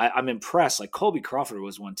I'm impressed. Like Colby Crawford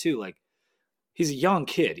was one too. Like he's a young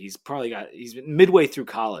kid. He's midway through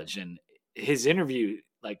college, and his interview,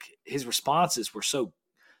 like his responses were so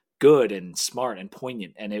good and smart and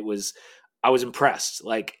poignant. And I was impressed.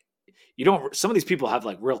 Like some of these people have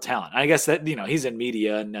like real talent. I guess that, he's in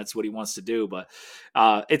media and that's what he wants to do, but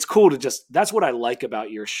it's cool to that's what I like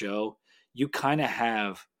about your show. you kind of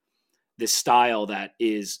have this style that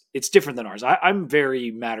it's different than ours. I'm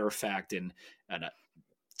very matter of fact and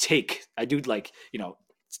I do like,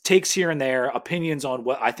 takes here and there, opinions on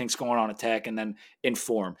what I think's going on in tech, and then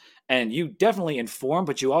inform. And you definitely inform,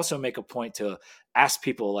 but you also make a point to ask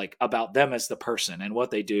people like about them as the person and what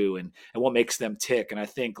they do and what makes them tick. And I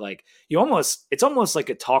think like it's almost like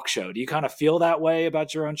a talk show. Do you kind of feel that way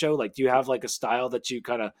about your own show? Like, do you have like a style that you're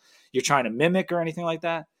trying to mimic or anything like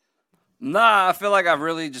that? Nah, I feel like I've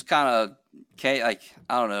really just kind of, like,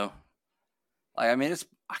 I don't know. Like, I mean,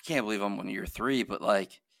 I can't believe I'm on year 3, but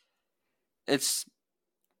like,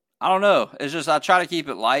 I don't know. It's just, I try to keep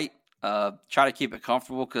it light, try to keep it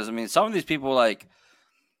comfortable. Cause I mean, some of these people like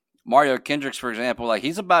Mario Kendricks, for example, like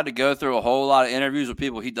he's about to go through a whole lot of interviews with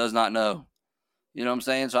people he does not know. You know what I'm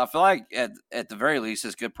saying? So I feel like at the very least,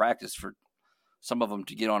 it's good practice for some of them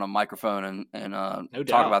to get on a microphone and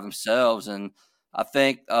talk about themselves. And I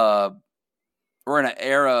think we're in an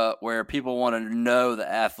era where people want to know the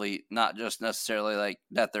athlete, not just necessarily like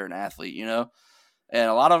that they're an athlete, And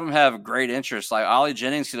a lot of them have great interests. Like Ollie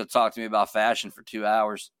Jennings could have talked to me about fashion for 2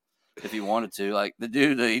 hours if he wanted to. Like the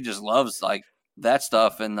dude, he just loves like that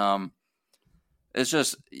stuff. And it's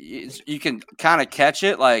just, you can kind of catch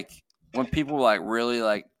it. Like when people like really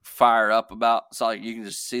like fire up about, so like you can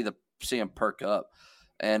just see them perk up.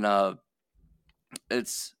 And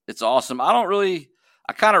it's awesome.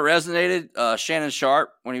 I kind of resonated Shannon Sharp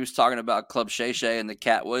when he was talking about Club Shay Shay in the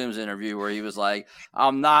Cat Williams interview, where he was like,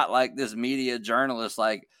 I'm not like this media journalist.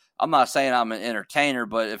 Like, I'm not saying I'm an entertainer,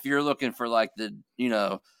 but if you're looking for like the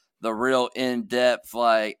real in-depth,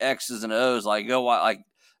 like X's and O's, like go like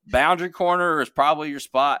Boundary Corner is probably your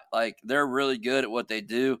spot. Like they're really good at what they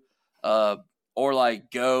do. Or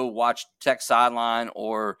like go watch Tech Sideline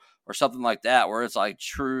or something like that, where it's like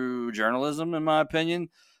true journalism, in my opinion.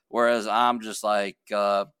 Whereas I'm just like,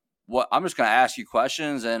 I'm just going to ask you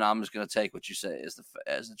questions and I'm just going to take what you say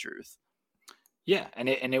as the truth. Yeah, and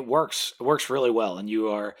it works. It works really well, and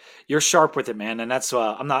you're sharp with it, man. And that's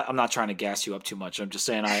I'm not trying to gas you up too much. I'm just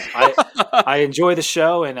saying I enjoy the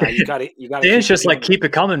show, and you got to. Dan's just like, keep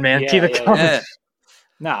it coming, man. Keep it coming. Yeah.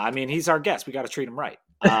 No, I mean he's our guest. We got to treat him right.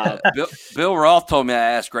 Bill Roth told me I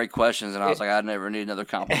asked great questions, and I was like, I'd never need another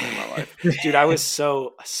compliment in my life. Dude, I was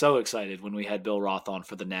so excited when we had Bill Roth on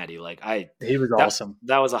for the Natty. Like he was awesome.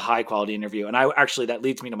 That was a high quality interview, and that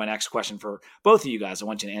leads me to my next question for both of you guys. I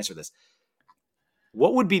want you to answer this.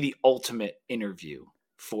 What would be the ultimate interview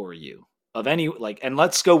for you of any and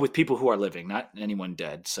let's go with people who are living, not anyone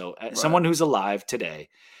dead. So someone who's alive today,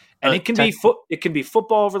 and it can be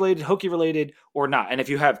football related, Hokie related, or not. And if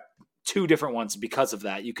you have 2 different ones because of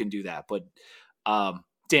that, you can do that. But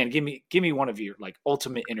Dan, give me one of your like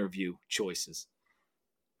ultimate interview choices.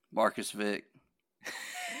 Marcus Vick.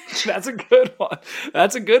 That's a good one.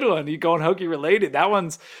 You going Hokie related? That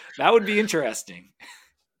would be interesting.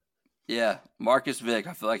 Yeah, Marcus Vick.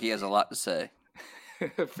 I feel like he has a lot to say.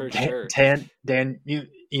 For sure. Dan,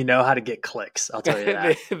 you know how to get clicks. I'll tell you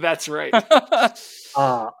that. That's right.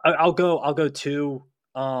 I'll go 2.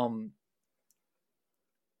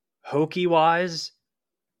 Hokie wise,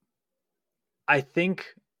 I think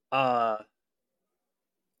one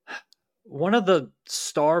of the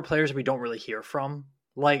star players we don't really hear from.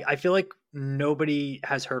 Like, I feel like nobody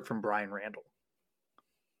has heard from Brian Randall,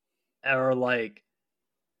 or like,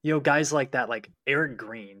 guys like that, like Eric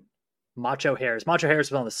Green, Macho Harris. Macho Harris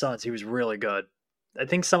was on the Suns. He was really good. I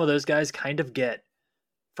think some of those guys kind of get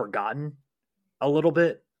forgotten a little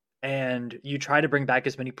bit. And you try to bring back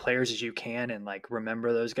as many players as you can and like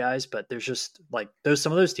remember those guys, but there's just like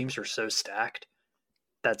some of those teams are so stacked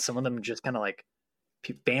that some of them just kind of like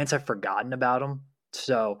fans have forgotten about them.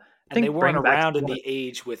 So I think they weren't around in the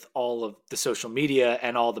age with all of the social media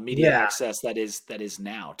and all the media access that is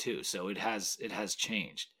now too. So it has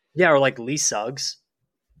changed. Yeah, or like Lee Suggs.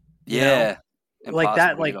 Yeah, like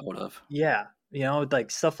that. Like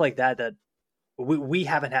like stuff like that we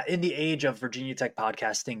haven't had in the age of Virginia Tech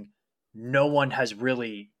podcasting. No one has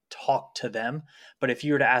really talked to them. But if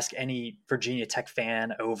you were to ask any Virginia Tech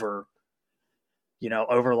fan over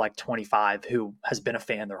like 25 who has been a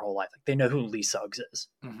fan their whole life, like they know who Lee Suggs is.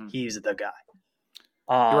 Mm-hmm. He's the guy.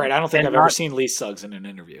 You're right. I don't think I've ever seen Lee Suggs in an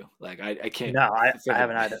interview. Like I can't. No, I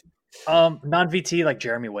haven't either. Non-VT like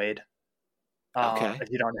Jeremy Wade. Okay. If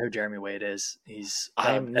you don't know who Jeremy Wade is,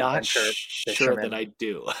 I'm not sure that I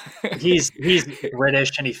do. he's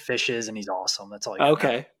British and he fishes and he's awesome. That's all.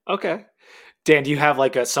 Okay. Dan, do you have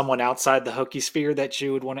like someone outside the Hokie sphere that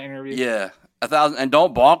you would want to interview? Yeah, 1,000. And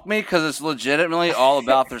don't bonk me because it's legitimately all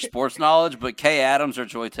about their sports knowledge. But Kay Adams or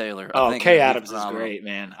Joy Taylor. Kay Adams is great,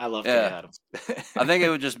 man. I love Kay Adams. I think it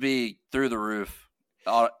would just be through the roof.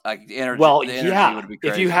 like the energy. Well, the energy yeah. would be If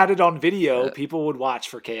crazy. you had it on video, people would watch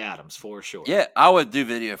for Kay Adams for sure. Yeah, I would do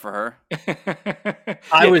video for her.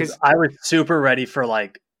 I was super ready for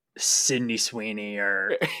like Sydney Sweeney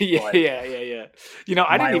or yeah. like, You know,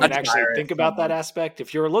 I didn't even Miley actually Cyrus, think about that someone. aspect.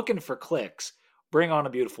 If you're looking for clicks, bring on a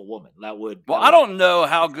beautiful woman. That would. Well, that I would- don't know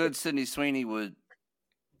how good Sydney Sweeney would.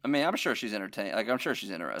 I mean, I'm sure she's entertaining. Like, I'm sure she's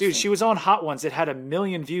interesting. Dude, she was on Hot Ones. It had 1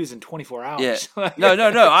 million views in 24 hours. Yeah.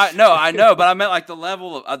 No. I know, but I meant like the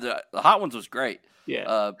level of the Hot Ones was great.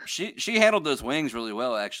 Yeah. She handled those wings really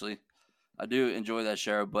well, actually. I do enjoy that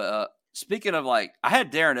show. But speaking of like, I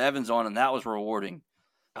had Darren Evans on, and that was rewarding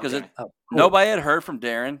because Okay. nobody had heard from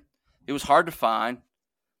Darren. It was hard to find,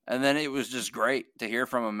 and then it was just great to hear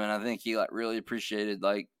from him. And I think he like really appreciated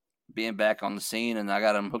like being back on the scene. And I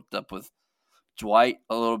got him hooked up with Dwight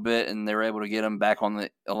a little bit, and they were able to get him back on the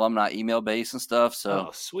alumni email base and stuff. So,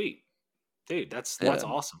 Oh, sweet. Dude, that's Yeah.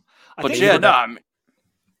 awesome. but think yeah, for no, the- I mean,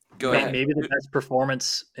 go ahead. maybe the best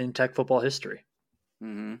performance in Tech football history.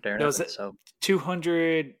 Mm-hmm. Darren No, is Evans, it- so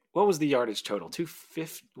 200. What was the yardage total?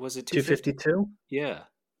 250. Was it 250? 252 Yeah.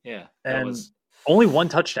 That and was. only one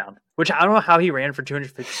touchdown, which I don't know how he ran for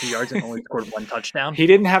 252 yards and only scored one touchdown. He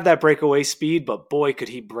didn't have that breakaway speed, but boy, could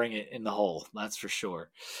he bring it in the hole. That's for sure.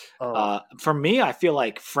 For me, I feel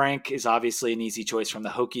like Frank is obviously an easy choice from the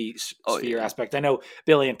Hokie sphere aspect. I know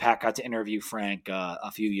Billy and Pat got to interview Frank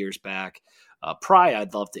a few years back. Pry,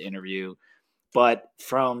 I'd love to interview. But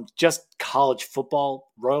from just college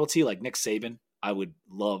football royalty, like Nick Saban, I would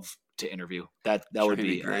love to interview. That would he'd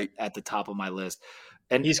be be great. at the top of my list.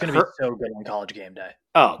 And He's going to be so good on College Game Day.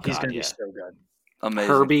 oh, God, He's going to yeah. be so good. Amazing.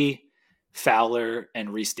 Herbie, Fowler,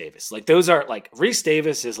 and Reese Davis. Like those are like Reese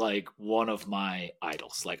Davis is like one of my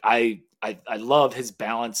idols. Like I love his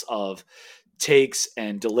balance of takes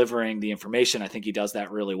and delivering the information. I think he does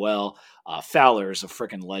that really well. Fowler is a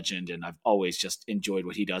freaking legend, and I've always just enjoyed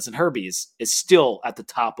what he does. And Herbie is still at the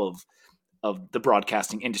top of the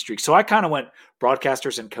broadcasting industry. So I kind of went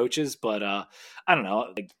broadcasters and coaches, but I don't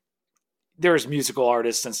know. Like there's musical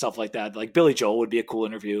artists and stuff like that. Like Billy Joel would be a cool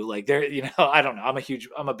interview. Like there, I don't know.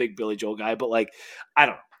 I'm a big Billy Joel guy, but like, I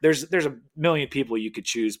don't know. There's a million people you could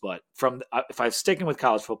choose, but if I'm sticking with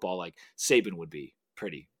college football, like Saban would be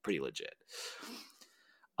pretty legit.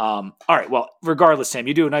 All right. Well, regardless, Sam,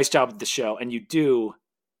 you do a nice job with the show, and you do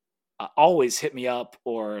always hit me up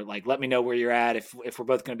or like let me know where you're at if we're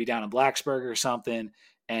both going to be down in Blacksburg or something,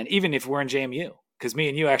 and even if we're in JMU. Because me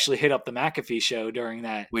and you actually hit up the McAfee show during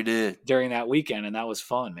that weekend, and that was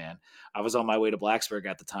fun, man. I was on my way to Blacksburg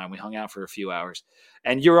at the time. We hung out for a few hours,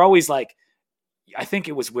 and you're always like, I think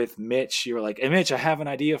it was with Mitch. You were like, "Hey, Mitch, I have an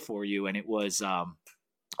idea for you," and it was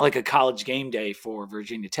like a college game day for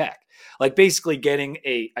Virginia Tech, like basically getting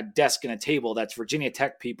a desk and a table that's Virginia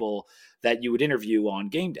Tech people that you would interview on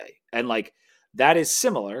game day, and like that is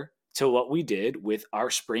similar to what we did with our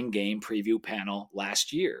spring game preview panel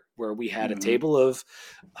last year, where we had a table of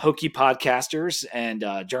Hokie podcasters and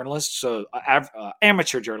journalists, so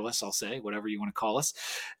amateur journalists, I'll say, whatever you want to call us.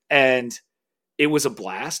 And it was a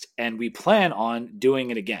blast, and we plan on doing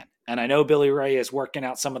it again. And I know Billy Ray is working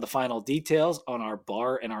out some of the final details on our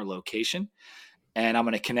bar and our location, and I'm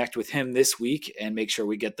going to connect with him this week and make sure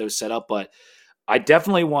we get those set up. But I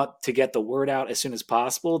definitely want to get the word out as soon as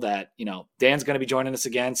possible that, Dan's going to be joining us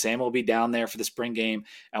again. Sam will be down there for the spring game,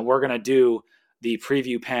 and we're going to do the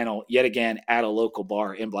preview panel yet again at a local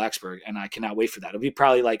bar in Blacksburg. And I cannot wait for that. It'll be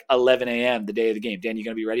probably like 11 a.m. the day of the game. Dan, you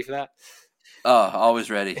going to be ready for that? Oh, always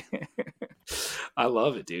ready. I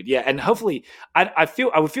love it, dude. Yeah. And hopefully I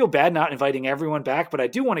would feel bad not inviting everyone back, but I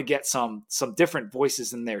do want to get some different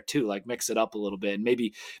voices in there too, like mix it up a little bit. And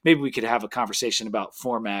maybe we could have a conversation about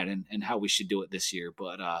format and how we should do it this year.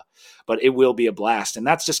 But it will be a blast. And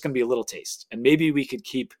that's just going to be a little taste. And maybe we could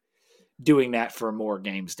keep doing that for more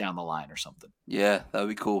games down the line or something. Yeah, that would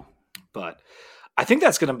be cool. But I think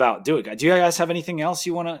that's going to about do it. Do you guys have anything else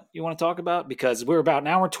you want to talk about? Because we're about an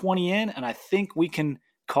hour 20 in, and I think we can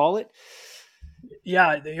call it.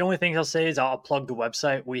 Yeah, the only thing I'll say is I'll plug the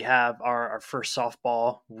website. We have our first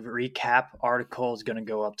softball recap article is going to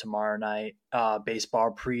go up tomorrow night.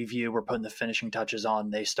 Baseball preview, we're putting the finishing touches on.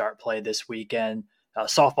 They start play this weekend.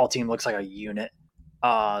 Softball team looks like a unit.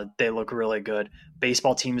 They look really good.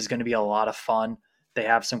 Baseball team is going to be a lot of fun. They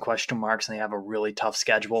have some question marks and they have a really tough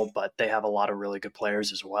schedule, but they have a lot of really good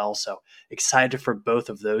players as well. So excited for both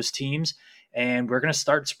of those teams. And we're going to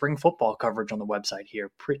start spring football coverage on the website here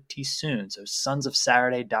pretty soon. So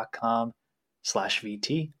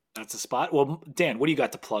sonsofsaturday.com/VT. That's a spot. Well, Dan, what do you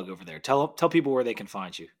got to plug over there? Tell people where they can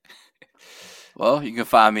find you. Well, you can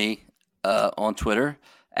find me on Twitter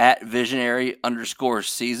at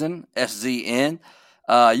visionary_season, SZN.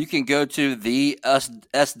 You can go to the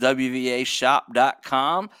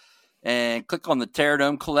swvashop.com and click on the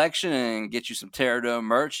TerrorDome collection and get you some TerrorDome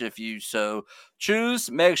merch if you so choose.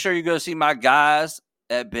 Make sure you go see my guys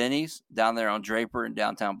at Benny's down there on Draper in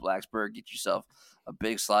downtown Blacksburg. Get yourself a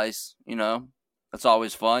big slice, That's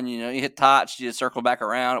always fun. You hit touch, you circle back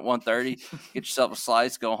around at 1:30, get yourself a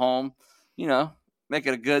slice, go home, make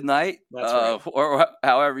it a good night. That's right. Or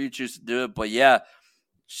however you choose to do it. But yeah,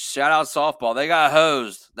 shout out softball. They got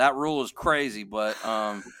hosed. That rule is crazy, but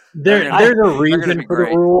there's a reason for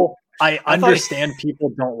the rule. I understand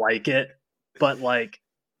people don't like it, but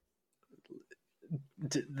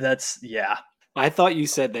that's I thought you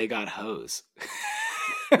said they got hosed.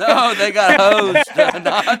 No, they got hosed. No,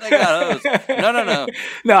 they got hosed. No.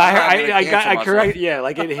 No, I got correct. Yeah,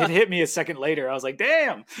 it hit me a second later. I was like,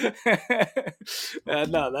 damn.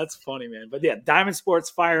 No, that's funny, man. But yeah, Diamond Sports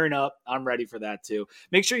firing up. I'm ready for that too.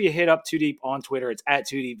 Make sure you hit up 2Deep on Twitter. It's at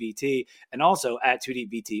 2DVT and also at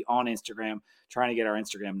 2DVT on Instagram. Trying to get our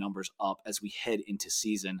Instagram numbers up as we head into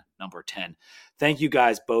season number 10. Thank you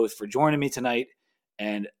guys both for joining me tonight.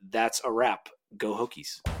 And that's a wrap. Go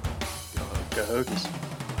Hokies. Go Hokies.